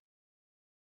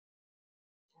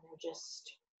 And there are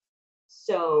just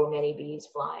so many bees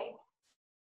flying.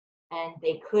 And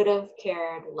they could have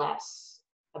cared less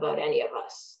about any of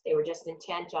us. They were just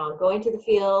intent on going to the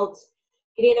fields,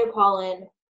 getting their pollen,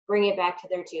 bringing it back to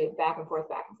their tube, back and forth,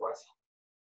 back and forth.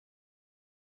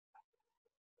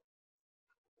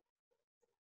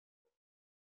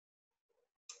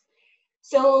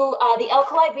 So the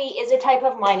alkali bee is a type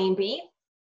of mining bee.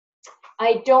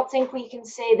 I don't think we can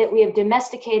say that we have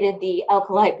domesticated the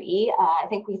alkali bee. I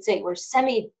think we'd say we're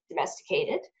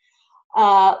semi-domesticated.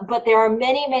 But there are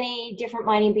many, many different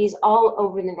mining bees all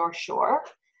over the North Shore.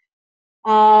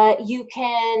 You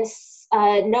can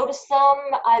notice them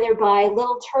either by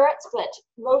little turrets, but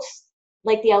most,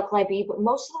 like the alkali bee, but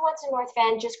most of the ones in North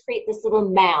Van just create this little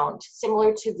mound,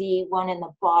 similar to the one in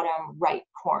the bottom right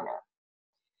corner.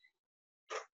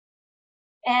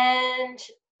 And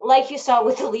like you saw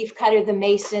with the leafcutter, the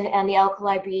mason, and the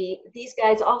alkali bee, these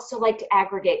guys also like to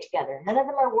aggregate together. None of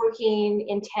them are working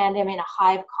in tandem in a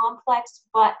hive complex,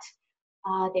 but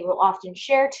they will often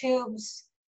share tubes,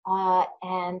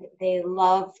 and they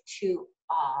love to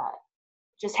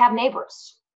just have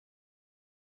neighbors.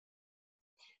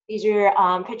 These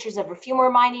are pictures of a few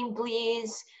more mining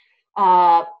bees.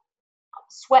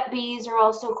 Sweat bees are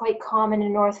also quite common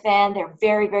in North Van. They're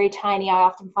very, very tiny. I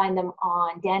often find them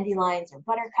on dandelions or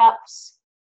buttercups.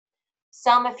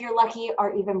 Some, if you're lucky,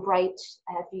 are even bright.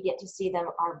 If you get to see them,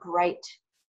 are bright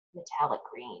metallic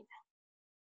green.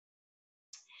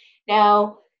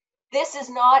 Now, this is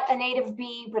not a native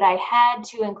bee, but I had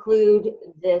to include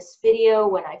this video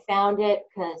when I found it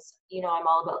because, you know, I'm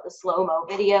all about the slow-mo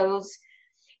videos.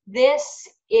 This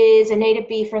is a native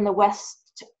bee from the western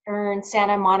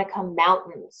Santa Monica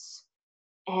Mountains,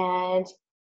 and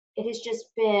it has just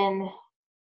been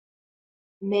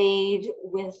made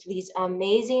with these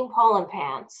amazing pollen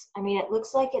pants. I mean, it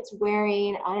looks like it's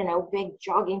wearing, I don't know, big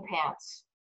jogging pants,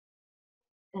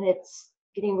 and it's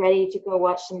getting ready to go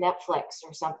watch some Netflix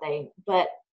or something, but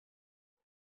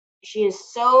she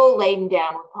is so laden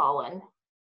down with pollen.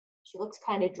 She looks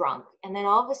kind of drunk, and then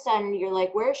all of a sudden you're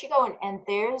like, where is she going? And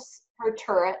there's her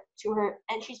turret to her,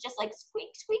 and she's just like squeak,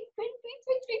 squeak, squeak, squeak,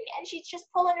 squeak, squeak, and she's just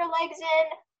pulling her legs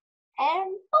in,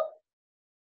 and boop.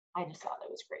 I just thought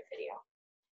that was a great video.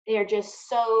 They are just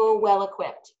so well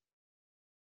equipped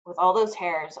with all those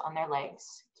hairs on their legs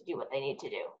to do what they need to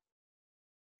do.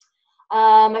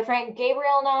 My friend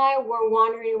Gabriel and I were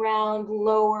wandering around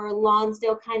Lower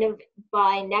Lonsdale, kind of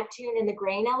by Neptune in the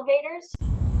grain elevators.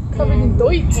 And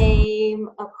we came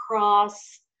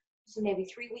across, so maybe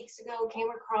 3 weeks ago, came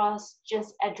across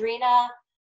just Adrena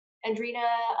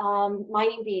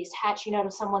mining bees hatching out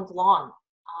of someone's lawn.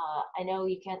 I know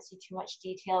you can't see too much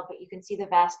detail, but you can see the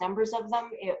vast numbers of them.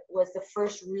 It was the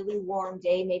first really warm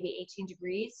day, maybe 18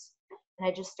 degrees, and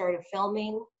I just started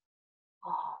filming,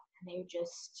 and they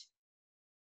just,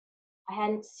 I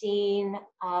hadn't seen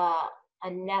a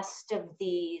nest of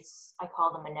these, I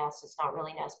call them a nest, it's not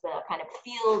really a nest, but a kind of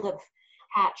field of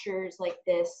hatchers like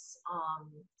this,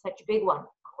 such a big one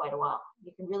for quite a while.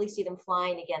 You can really see them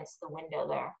flying against the window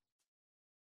there.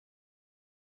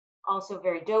 Also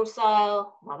very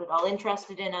docile, not at all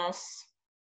interested in us.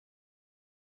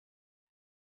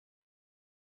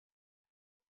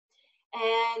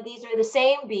 And these are the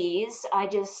same bees. I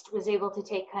just was able to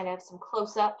take kind of some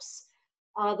close-ups.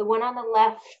 The one on the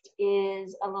left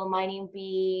is a little mining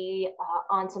bee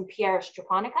on some Pieris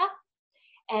japonica.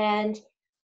 And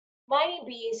mining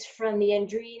bees from the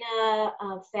Andrena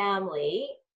family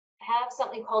have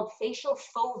something called facial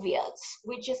foveas,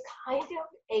 which is kind of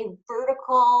a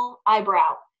vertical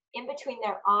eyebrow in between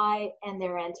their eye and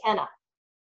their antenna.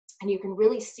 And you can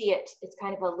really see it. It's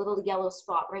kind of a little yellow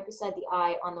spot right beside the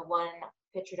eye on the one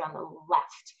pictured on the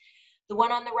left. The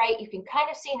one on the right, you can kind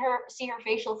of see her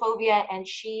facial fovea, and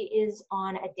she is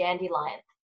on a dandelion.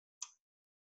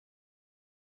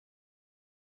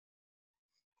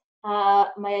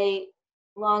 My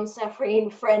long-suffering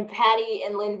friend Patty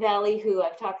in Lynn Valley, who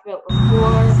I've talked about before, she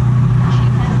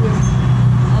has this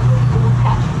ugly little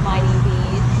patch of mining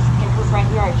bees in her front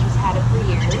yard. She's had it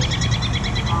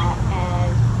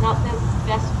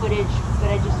best footage, but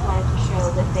I just wanted to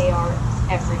show that they are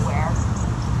everywhere.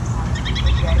 You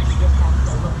just have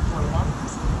to look for them.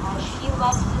 She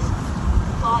loves this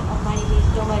plot of mining bees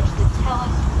so much that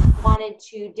Tellus wanted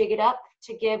to dig it up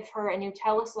to give her a new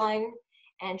Tellus line,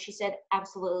 and she said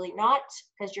absolutely not,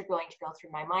 because you're going to go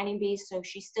through my mining bees. So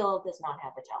she still does not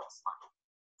have a Tellus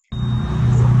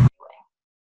line.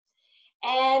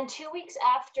 And 2 weeks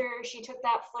after she took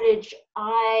that footage,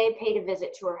 I paid a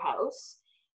visit to her house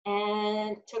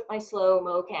and took my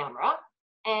slow-mo camera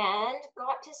and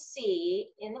got to see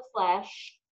in the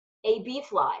flesh a bee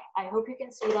fly. I hope you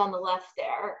can see it on the left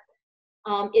there.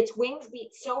 Its wings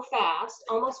beat so fast,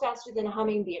 almost faster than a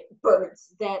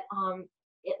hummingbirds, that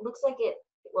it looks like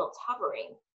it's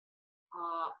hovering.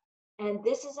 And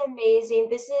this is amazing.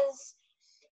 This is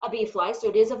a bee fly, so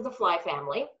it is of the fly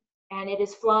family, and it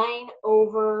is flying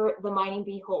over the mining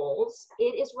bee holes.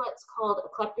 It is what's called a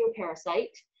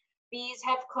kleptoparasite. Bees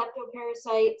have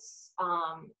kleptoparasites.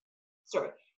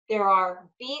 There are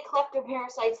bee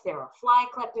kleptoparasites, there are fly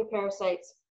kleptoparasites,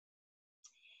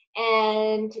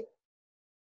 and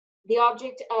the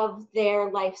object of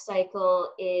their life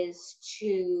cycle is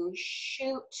to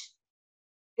shoot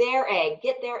their egg,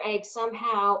 get their egg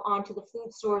somehow onto the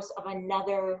food source of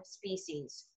another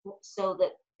species so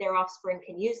that their offspring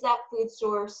can use that food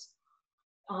source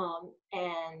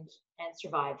and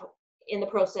survive. In the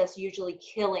process, usually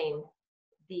killing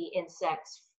the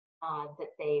insects that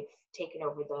they've taken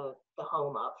over the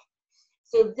home of.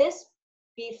 So this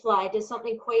bee fly does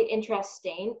something quite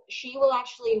interesting. She will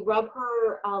actually rub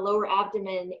her lower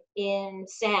abdomen in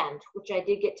sand, which I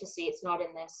did get to see. It's not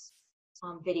in this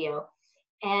video.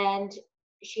 And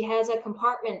she has a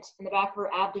compartment in the back of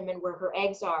her abdomen where her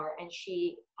eggs are, and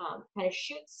she kind of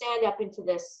shoots sand up into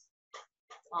this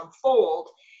fold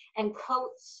and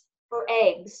coats her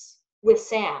eggs with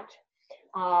sand.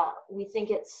 We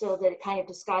think it's so that it kind of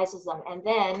disguises them. And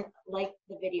then, like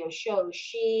the video shows,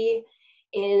 she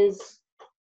is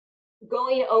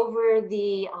going over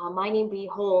the mining bee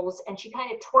holes, and she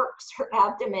kind of twerks her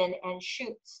abdomen and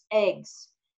shoots eggs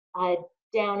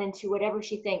down into whatever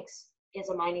she thinks is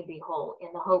a mining bee hole, in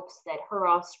the hopes that her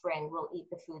offspring will eat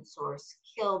the food source,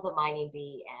 kill the mining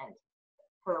bee, and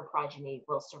her progeny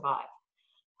will survive.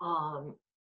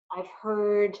 I've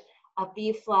heard of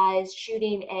bee flies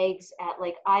shooting eggs at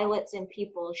like eyelets in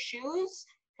people's shoes,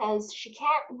 because she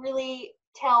can't really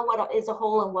tell what is a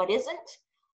hole and what isn't.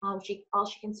 All she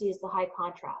can see is the high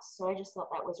contrast. So I just thought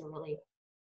that was a really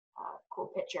cool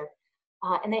picture.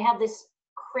 And they have this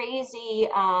crazy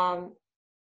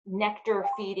nectar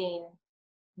feeding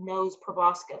nose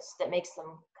proboscis that makes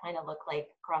them kind of look like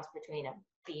a cross between a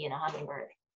bee and a hummingbird.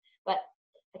 But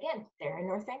again, they're in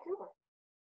North Vancouver.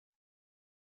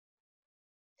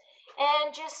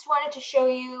 And just wanted to show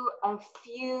you a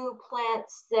few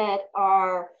plants that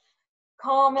are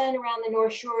common around the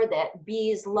North Shore that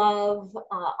bees love.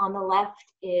 On the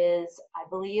left is, I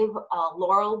believe, a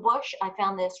laurel bush. I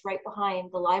found this right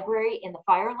behind the library in the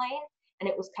fire lane, and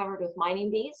it was covered with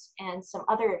mining bees and some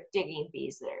other digging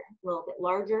bees that are a little bit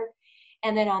larger.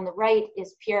 And then on the right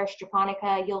is Pieris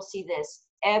japonica. You'll see this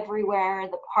everywhere.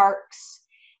 The parks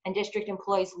and district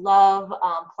employees love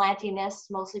planting this,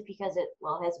 mostly because it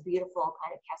has a beautiful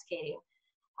kind of cascading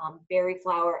berry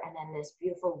flower, and then this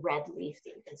beautiful red leaf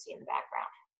that you can see in the background.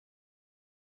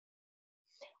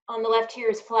 On the left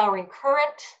here is flowering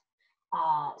currant.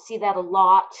 See that a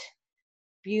lot.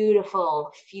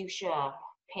 Beautiful fuchsia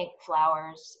pink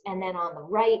flowers. And then on the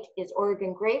right is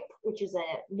Oregon grape, which is a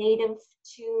native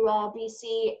to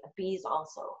BC. Bees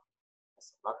also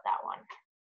just love that one.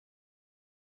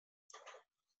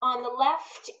 On the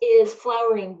left is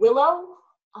flowering willow.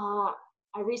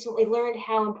 I recently learned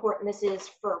how important this is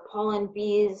for pollen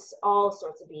bees, all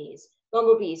sorts of bees.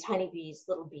 Bumblebees, honeybees,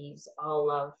 little bees, all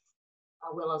love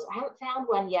willows. I haven't found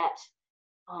one yet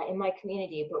in my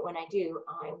community, but when I do,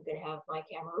 I'm going to have my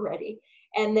camera ready.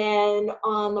 And then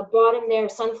on the bottom there,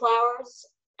 sunflowers,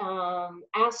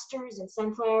 asters and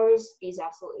sunflowers, bees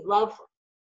absolutely love.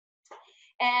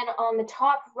 And on the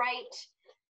top right,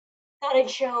 thought I'd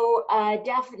show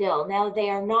daffodil. Now,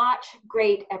 they are not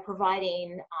great at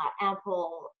providing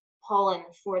ample pollen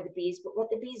for the bees, but what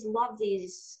the bees love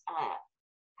these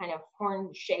kind of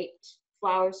horn-shaped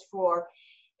flowers for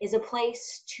is a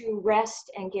place to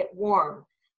rest and get warm.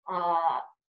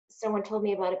 Someone told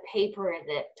me about a paper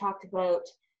that talked about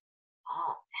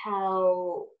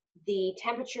how the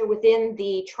temperature within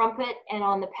the trumpet and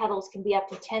on the petals can be up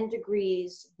to 10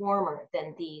 degrees warmer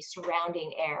than the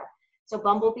surrounding air. So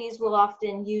bumblebees will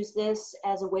often use this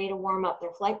as a way to warm up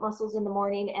their flight muscles in the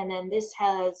morning. And then this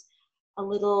has a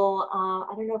little,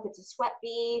 I don't know if it's a sweat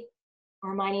bee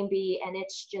or mining bee, and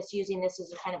it's just using this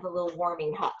as a kind of a little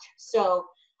warming hut. So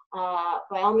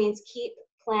by all means, keep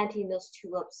planting those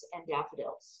tulips and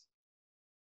daffodils.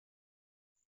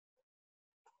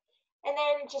 And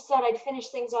then just thought I'd finish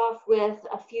things off with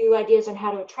a few ideas on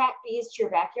how to attract bees to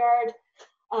your backyard.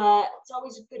 It's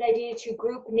always a good idea to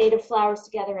group native flowers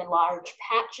together in large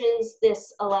patches.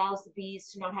 This allows the bees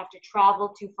to not have to travel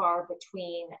too far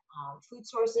between food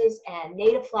sources, and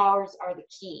native flowers are the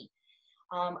key.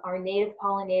 Our native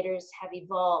pollinators have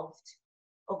evolved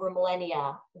over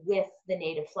millennia with the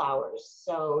native flowers,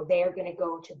 so they are going to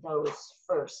go to those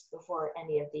first before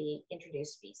any of the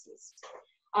introduced species.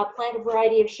 Plant a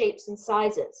variety of shapes and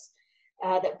sizes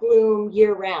that bloom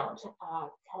year-round,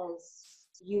 because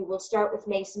you will start with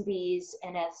mason bees,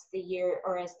 and as the year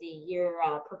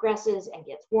progresses and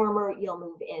gets warmer, you'll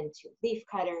move into leaf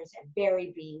cutters and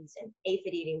berry bees and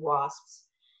aphid-eating wasps,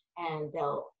 and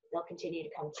they'll continue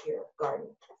to come to your garden.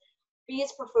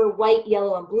 Bees prefer white,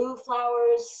 yellow, and blue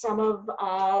flowers. Some of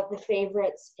the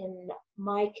favorites in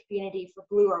my community for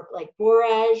blue are like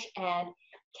borage and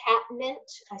catmint.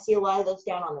 I see a lot of those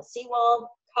down on the seawall,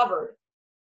 covered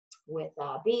with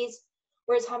bees,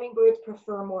 whereas hummingbirds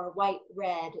prefer more white,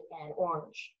 red, and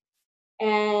orange.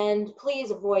 And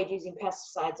please avoid using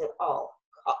pesticides at all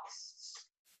costs.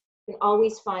 You can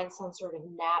always find some sort of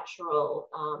natural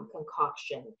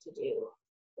concoction to do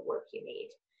the work you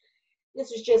need.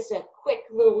 This is just a quick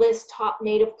little list, top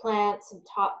native plants and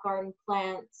top garden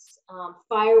plants.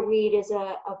 Fireweed is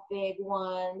a big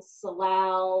one,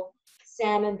 salal,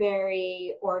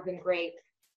 salmonberry, Oregon grape.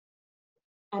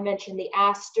 I mentioned the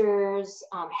asters.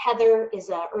 Heather is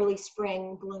an early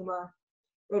spring bloomer,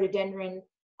 rhododendron.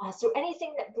 So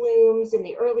anything that blooms in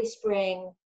the early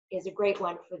spring is a great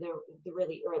one for the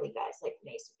really early guys like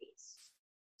mason bees.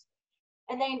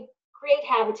 And then create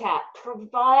habitat.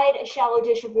 Provide a shallow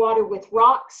dish of water with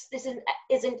rocks. This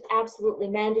isn't absolutely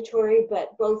mandatory,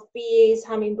 but both bees,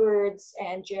 hummingbirds,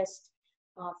 and just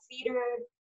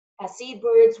seed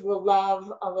birds will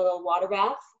love a little water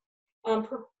bath.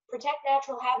 Protect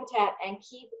natural habitat and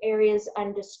keep areas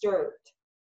undisturbed.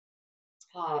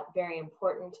 Very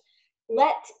important.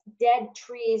 Let dead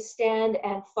trees stand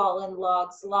and fallen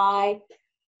logs lie.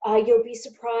 You'll be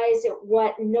surprised at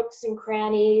what nooks and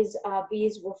crannies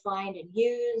bees will find and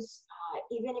use.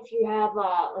 Even if you have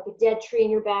like a dead tree in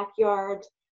your backyard,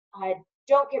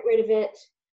 don't get rid of it.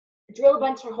 Drill a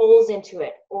bunch of holes into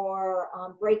it, or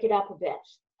break it up a bit.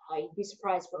 You'd be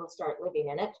surprised what'll start living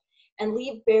in it. And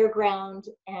leave bare ground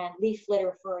and leaf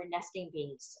litter for nesting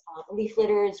bees. The leaf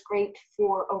litter is great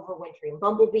for overwintering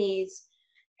bumblebees,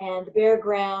 and the bare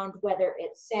ground, whether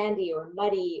it's sandy or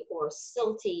muddy or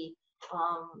silty,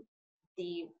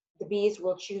 the bees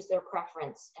will choose their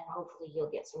preference, and hopefully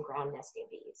you'll get some ground nesting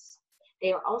bees.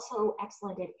 They are also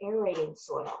excellent at aerating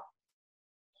soil.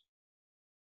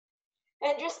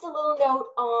 And just a little note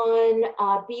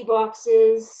on bee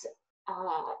boxes.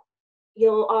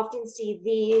 You'll often see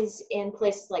these in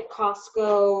places like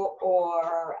Costco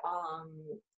or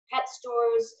pet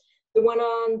stores. The one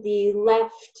on the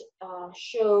left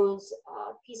shows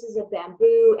pieces of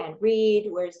bamboo and reed,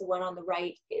 whereas the one on the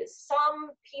right is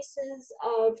some pieces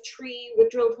of tree with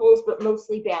drilled holes, but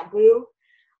mostly bamboo.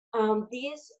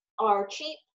 These are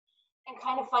cheap and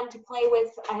kind of fun to play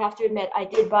with. I have to admit, I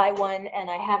did buy one, and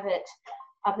I have it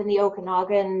up in the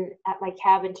Okanagan at my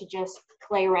cabin to just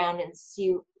play around and see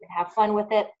and have fun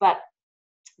with it. But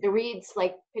the reeds,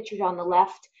 like pictured on the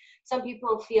left, some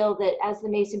people feel that as the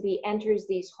mason bee enters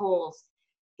these holes,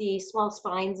 the small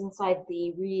spines inside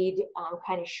the reed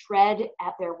kind of shred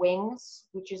at their wings,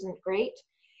 which isn't great.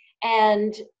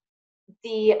 And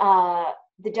the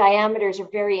diameters are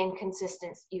very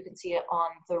inconsistent. You can see it on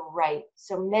the right.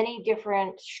 So many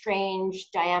different strange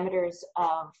diameters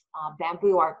of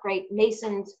bamboo aren't great.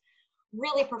 Masons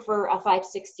really prefer a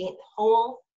 5/16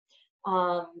 hole.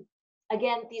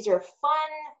 Again, these are fun.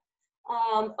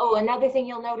 Oh, another thing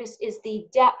you'll notice is the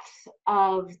depth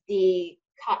of the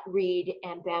cut reed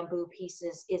and bamboo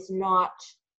pieces is not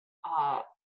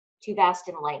too vast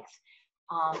in length.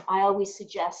 I always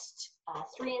suggest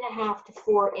 3.5 to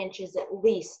 4 inches at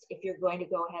least if you're going to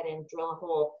go ahead and drill a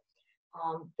hole.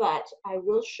 But I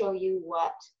will show you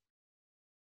what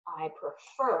I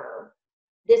prefer.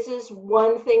 This is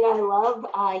one thing I love.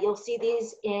 You'll see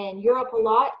these in Europe a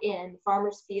lot in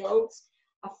farmers' fields.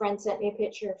 A friend sent me a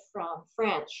picture from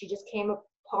France. She just came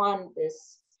upon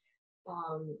this,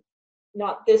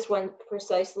 not this one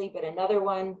precisely, but another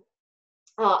one.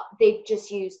 They've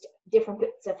just used different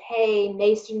bits of hay,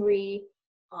 masonry,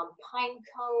 pine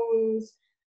cones,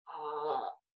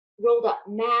 rolled up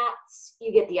mats.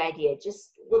 You get the idea.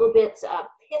 Just little bits of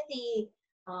pithy,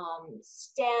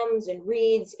 stems and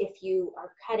reeds. If you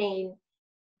are cutting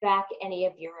back any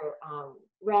of your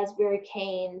raspberry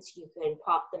canes, you could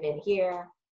pop them in here.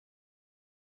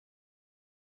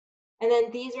 And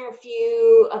then these are a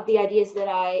few of the ideas that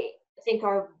I think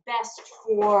are best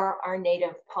for our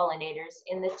native pollinators.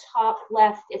 In the top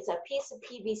left, it's a piece of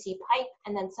PVC pipe,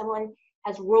 and then someone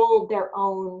has rolled their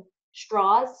own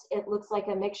straws. It looks like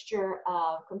a mixture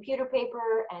of computer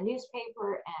paper and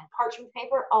newspaper and parchment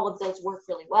paper. All of those work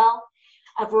really well.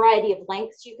 A variety of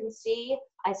lengths you can see.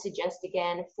 I suggest,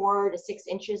 again, 4 to 6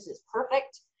 inches is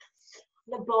perfect.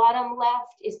 The bottom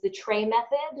left is the tray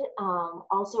method,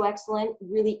 also excellent,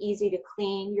 really easy to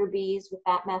clean your bees with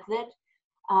that method.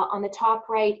 On the top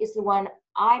right is the one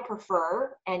I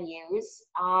prefer and use.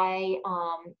 I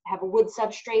have a wood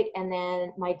substrate, and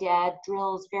then my dad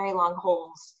drills very long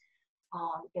holes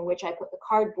in which I put the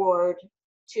cardboard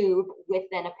tube with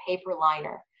then a paper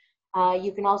liner.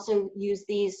 You can also use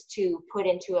these to put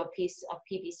into a piece of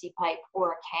PVC pipe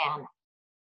or a can,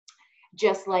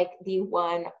 just like the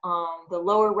one on the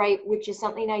lower right, which is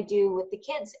something I do with the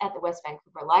kids at the West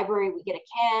Vancouver Library. We get a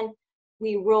can,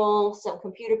 we roll some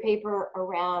computer paper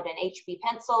around an HB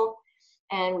pencil,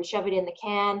 and we shove it in the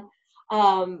can.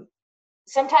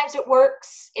 Sometimes it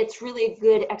works. It's really a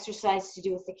good exercise to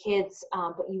do with the kids,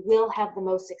 but you will have the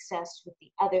most success with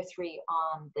the other 3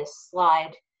 on this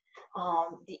slide.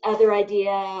 The other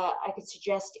idea I could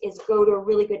suggest is go to a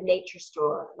really good nature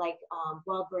store like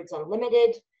Wild Birds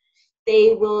Unlimited.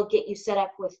 They will get you set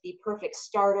up with the perfect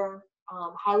starter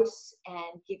house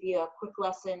and give you a quick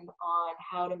lesson on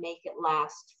how to make it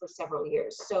last for several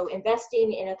years. So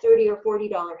investing in a $30 or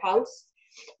 $40 house,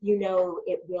 you know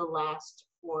it will last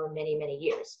for many, many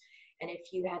years. And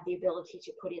if you have the ability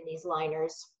to put in these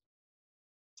liners,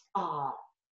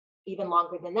 even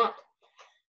longer than that.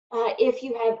 If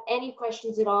you have any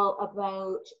questions at all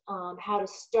about how to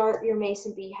start your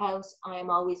mason bee house, I am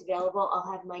always available.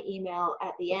 I'll have my email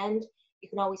at the end. You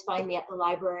can always find me at the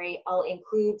library. I'll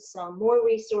include some more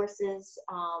resources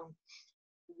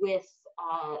with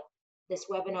this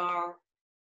webinar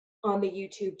on the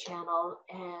YouTube channel.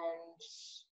 And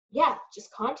yeah,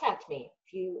 just contact me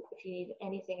if you need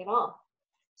anything at all.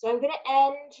 So I'm going to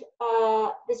end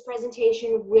this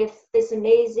presentation with this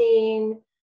amazing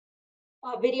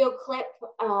video clip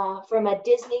from a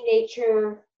Disney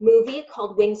nature movie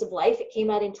called Wings of Life. It came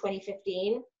out in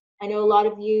 2015. I know a lot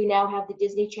of you now have the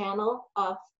Disney Channel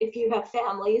if you have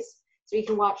families, so you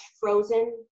can watch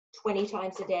Frozen 20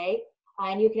 times a day,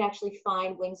 and you can actually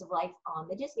find Wings of Life on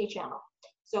the Disney Channel.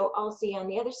 So I'll see you on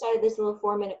the other side of this little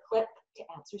 4-minute clip to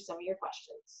answer some of your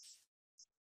questions.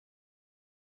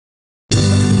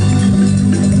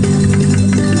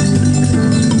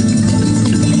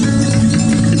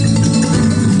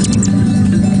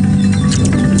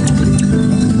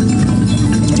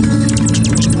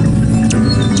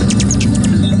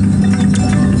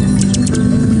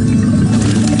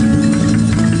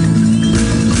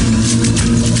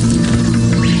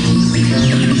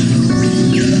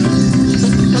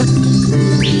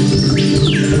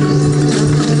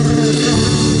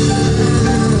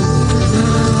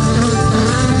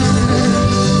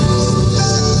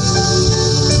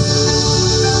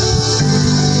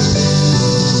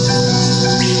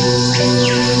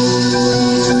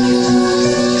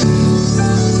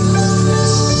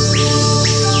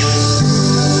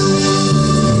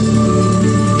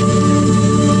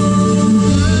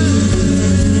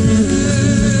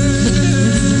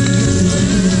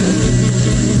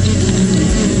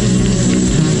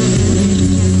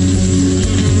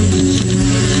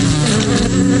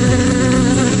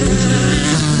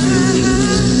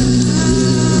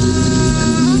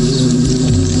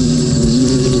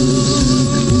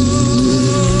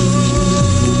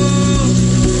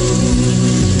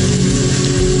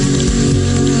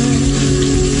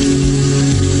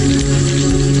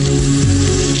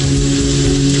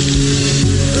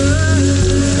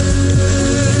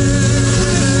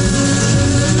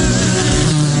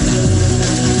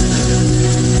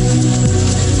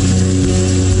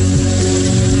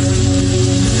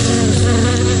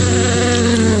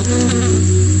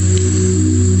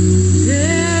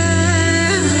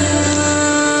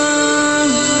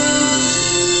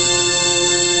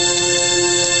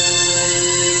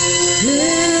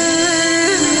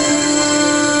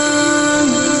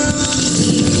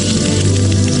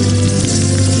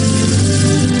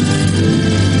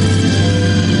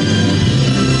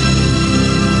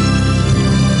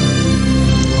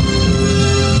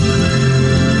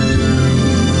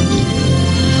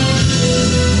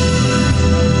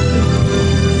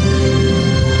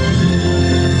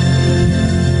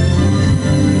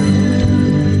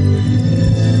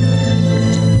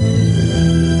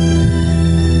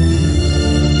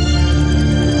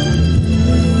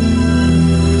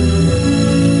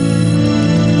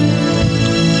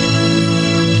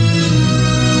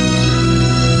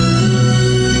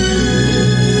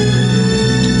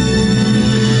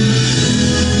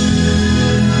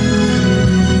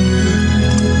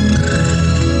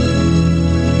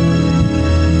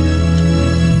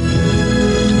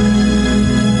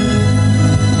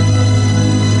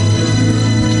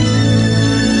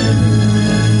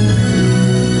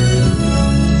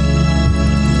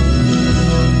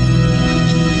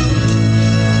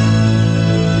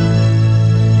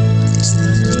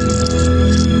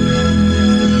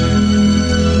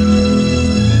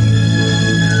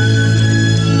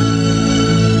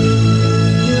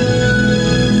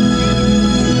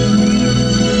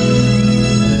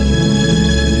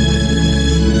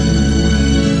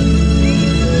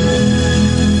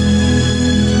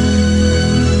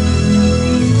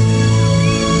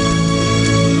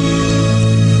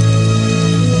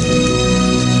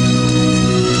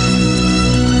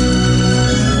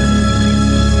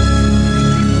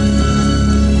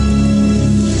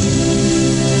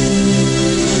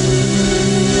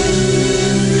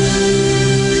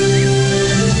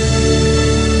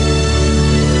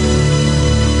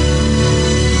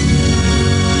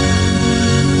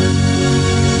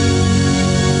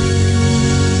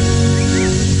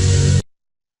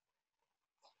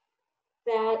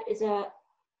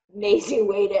 amazing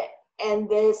way to end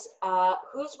this.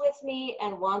 Who's with me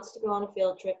and wants to go on a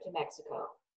field trip to Mexico?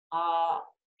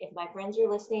 If my friends are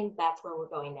listening, that's where we're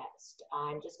going next.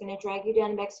 I'm just going to drag you down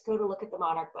to Mexico to look at the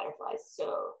monarch butterflies.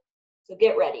 So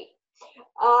get ready.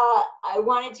 I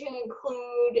wanted to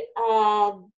include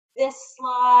this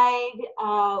slide,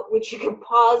 which you can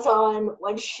pause on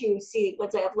once I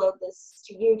upload this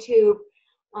to YouTube.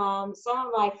 Some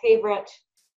of my favorite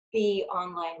bee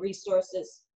online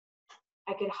resources.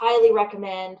 I could highly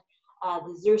recommend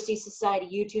the Xerces Society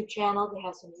YouTube channel. They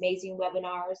have some amazing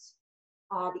webinars.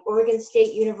 The Oregon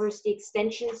State University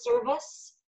Extension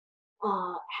Service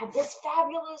have this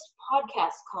fabulous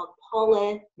podcast called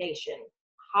Pollination.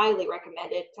 Highly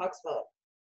recommended. Talks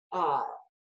about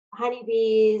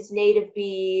honeybees, native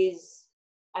bees.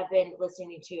 I've been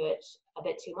listening to it a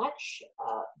bit too much,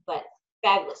 but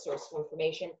fabulous source of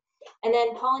information. And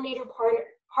then Pollinator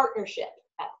Partnership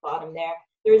at the bottom there.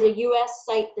 There's a US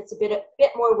site that's a bit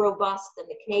more robust than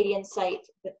the Canadian site,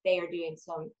 but they are doing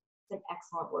some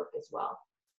excellent work as well.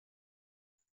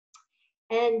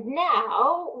 And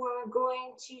now we're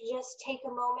going to just take a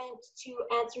moment to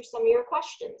answer some of your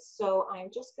questions. So I'm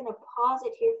just going to pause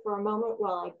it here for a moment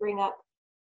while I bring up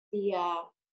the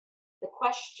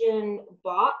question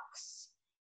box.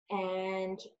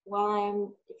 And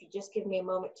if you just give me a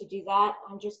moment to do that,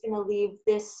 I'm just going to leave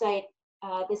this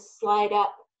slide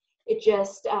up. It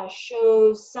just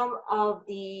shows some of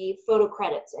the photo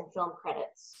credits and film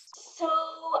credits. So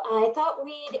I thought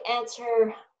we'd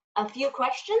answer a few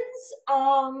questions.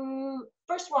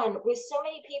 First one, with so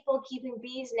many people keeping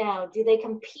bees now, do they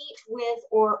compete with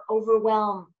or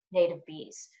overwhelm native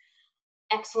bees?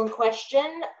 Excellent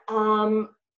question. I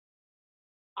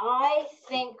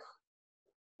think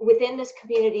within this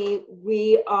community,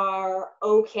 we are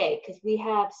okay because we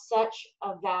have such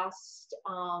a vast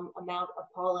amount of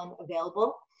pollen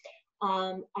available.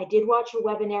 I did watch a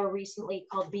webinar recently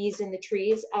called Bees in the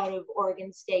Trees out of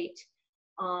Oregon State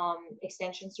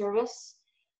Extension Service.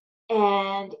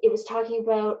 And it was talking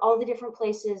about all the different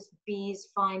places bees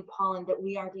find pollen that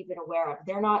we aren't even aware of.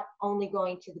 They're not only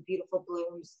going to the beautiful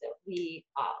blooms that we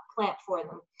plant for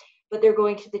them, but they're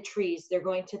going to the trees, they're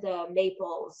going to the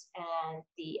maples and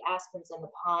the aspens and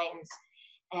the pines,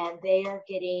 and they are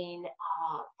getting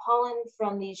pollen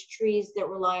from these trees that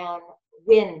rely on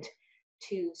wind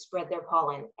to spread their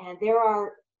pollen. And there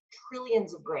are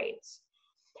trillions of grades.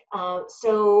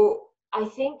 So I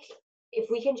think if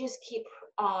we can just keep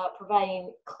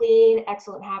providing clean,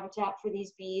 excellent habitat for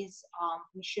these bees,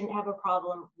 we shouldn't have a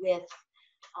problem with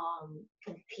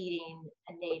competing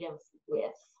a native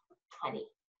with honey.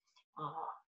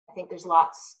 I think there's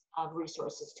lots of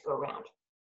resources to go around.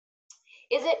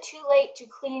 Is it too late to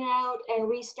clean out and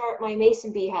restart my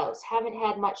mason bee house? Haven't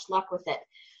had much luck with it.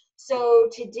 So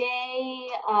today,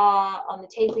 on the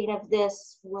taping of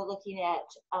this, we're looking at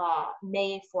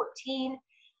May 14.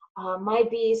 My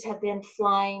bees have been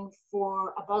flying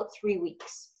for about 3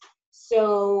 weeks.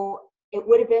 So it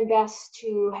would have been best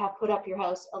to have put up your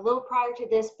house a little prior to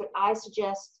this, but I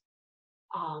suggest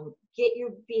get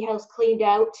your bee house cleaned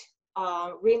out,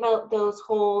 remount those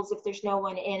holes if there's no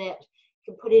one in it.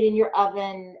 You can put it in your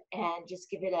oven and just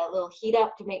give it a little heat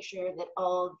up to make sure that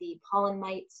all the pollen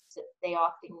mites that they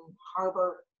often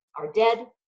harbor are dead,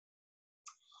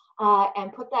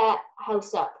 and put that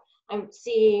house up. I'm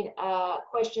seeing a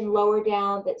question lower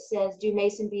down that says, do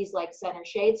mason bees like sun or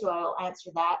shade? So I'll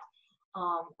answer that.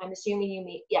 I'm assuming you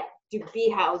mean, yeah, do bee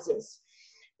houses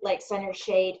like sun or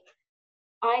shade?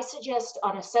 I suggest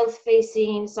on a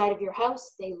south-facing side of your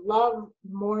house. They love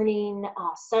morning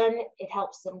sun. It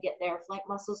helps them get their flank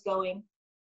muscles going.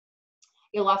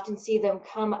 You'll often see them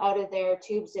come out of their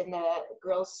tubes and the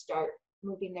girls start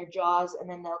moving their jaws, and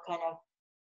then they'll kind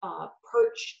of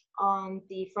perch on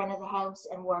the front of the house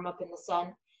and warm up in the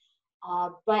sun.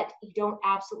 But you don't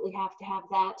absolutely have to have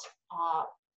that.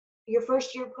 Your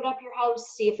first year, put up your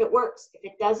house, see if it works. If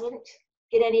it doesn't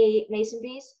get any mason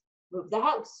bees, move the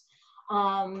house.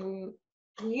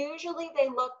 Usually they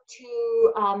look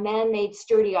to man-made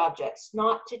sturdy objects,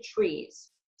 not to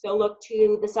trees. They'll look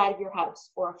to the side of your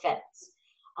house or a fence.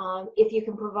 If you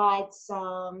can provide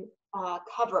some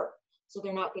cover so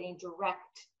they're not getting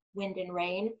direct wind and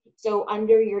rain. So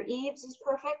under your eaves is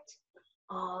perfect.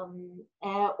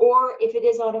 Or if it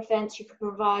is on a fence, you can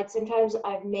provide, sometimes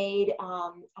I've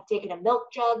taken a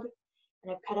milk jug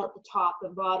and I've cut out the top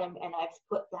and bottom and I've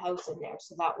put the house in there,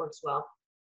 so that works well.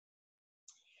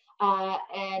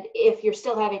 And if you're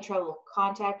still having trouble,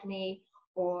 contact me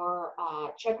or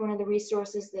check one of the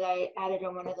resources that I added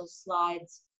on one of those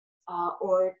slides,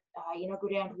 or go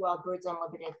down to Wild Birds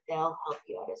Unlimited. They'll help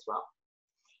you out as well.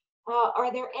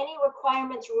 Are there any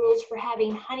requirements, rules for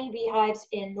having honeybee hives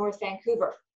in North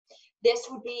Vancouver? This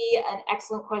would be an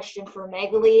excellent question for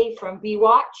Magali from Bee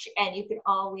Watch, and you can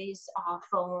always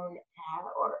phone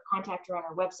or contact her on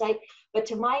her website. But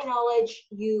to my knowledge,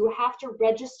 you have to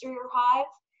register your hive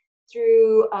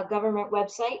through a government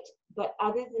website. But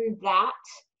other than that,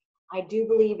 I do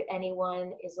believe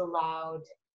anyone is allowed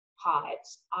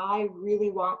hives. I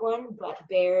really want one, but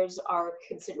bears are a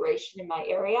consideration in my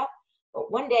area.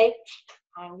 But one day,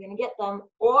 I'm going to get them,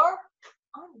 or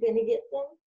I'm going to get them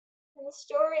in the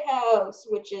story house,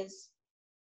 which is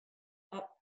up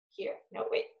here. No,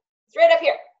 wait, it's right up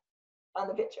here on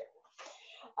the picture.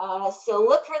 So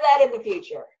look for that in the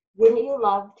future. Wouldn't you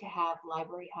love to have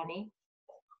library honey?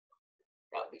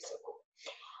 That would be so cool.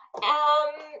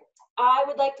 I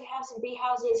would like to have some bee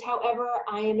houses. However,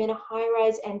 I am in a high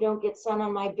rise and don't get sun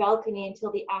on my balcony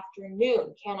until the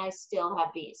afternoon. Can I still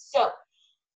have bees? So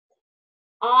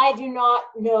I do not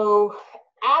know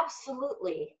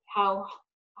absolutely how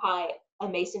high a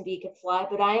mason bee could fly,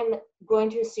 but I am going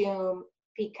to assume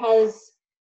because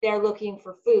they're looking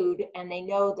for food and they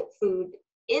know that food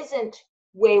isn't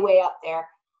way up there,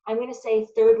 I'm going to say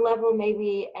third level,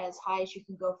 maybe as high as you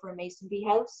can go for a mason bee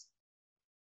house.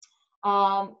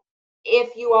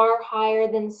 If you are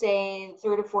higher than, say,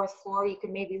 third or fourth floor, you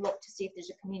can maybe look to see if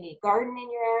there's a community garden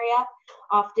in your area.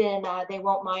 Often they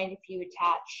won't mind if you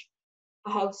attach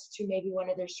a house to maybe one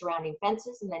of their surrounding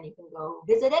fences, and then you can go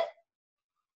visit it.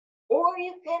 Or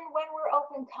you can, when we're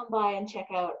open, come by and check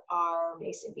out our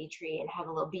mason bee tree and have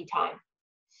a little bee time.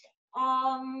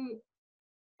 And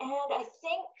I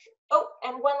think, oh,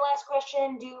 and one last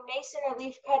question, do mason or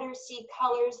leaf cutters see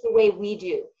colors the way we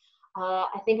do?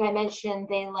 I think I mentioned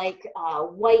they like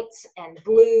whites and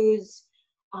blues,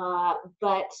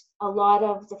 but a lot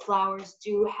of the flowers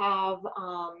do have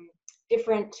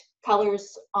different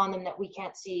colors on them that we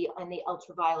can't see on the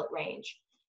ultraviolet range.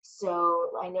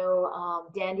 So I know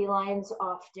dandelions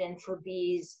often for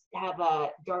bees have a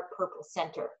dark purple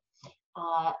center.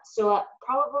 So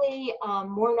probably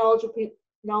more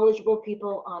knowledgeable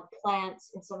people on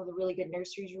plants and some of the really good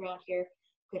nurseries around here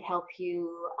could help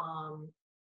you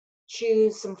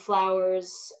choose some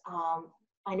flowers.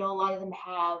 I know a lot of them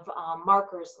have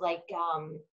markers like,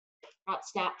 not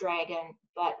snapdragon,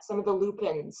 but some of the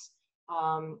lupins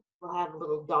will have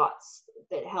little dots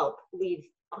that help lead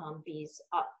bees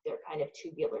up their kind of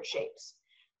tubular shapes.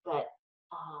 But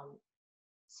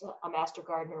so a master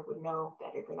gardener would know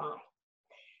better than I.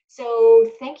 So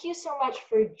thank you so much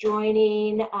for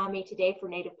joining me today for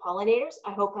Native Pollinators.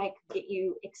 I hope I could get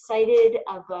you excited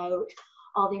about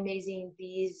all the amazing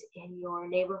bees in your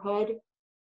neighborhood,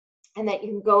 and that you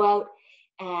can go out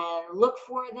and look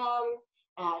for them,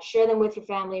 share them with your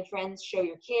family and friends, show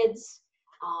your kids,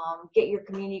 get your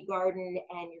community garden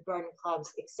and your garden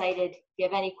clubs excited. If you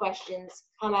have any questions,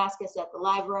 come ask us at the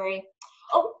library.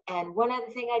 Oh, and one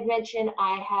other thing I'd mention,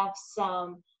 I have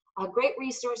some great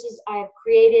resources. I've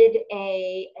created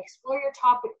a Explore Your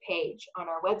Topic page on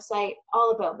our website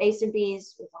all about mason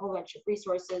bees with a whole bunch of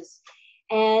resources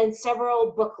and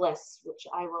several book lists, which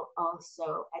I will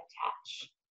also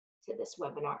attach to this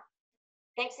webinar.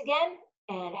 Thanks again,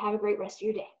 and have a great rest of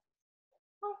your day.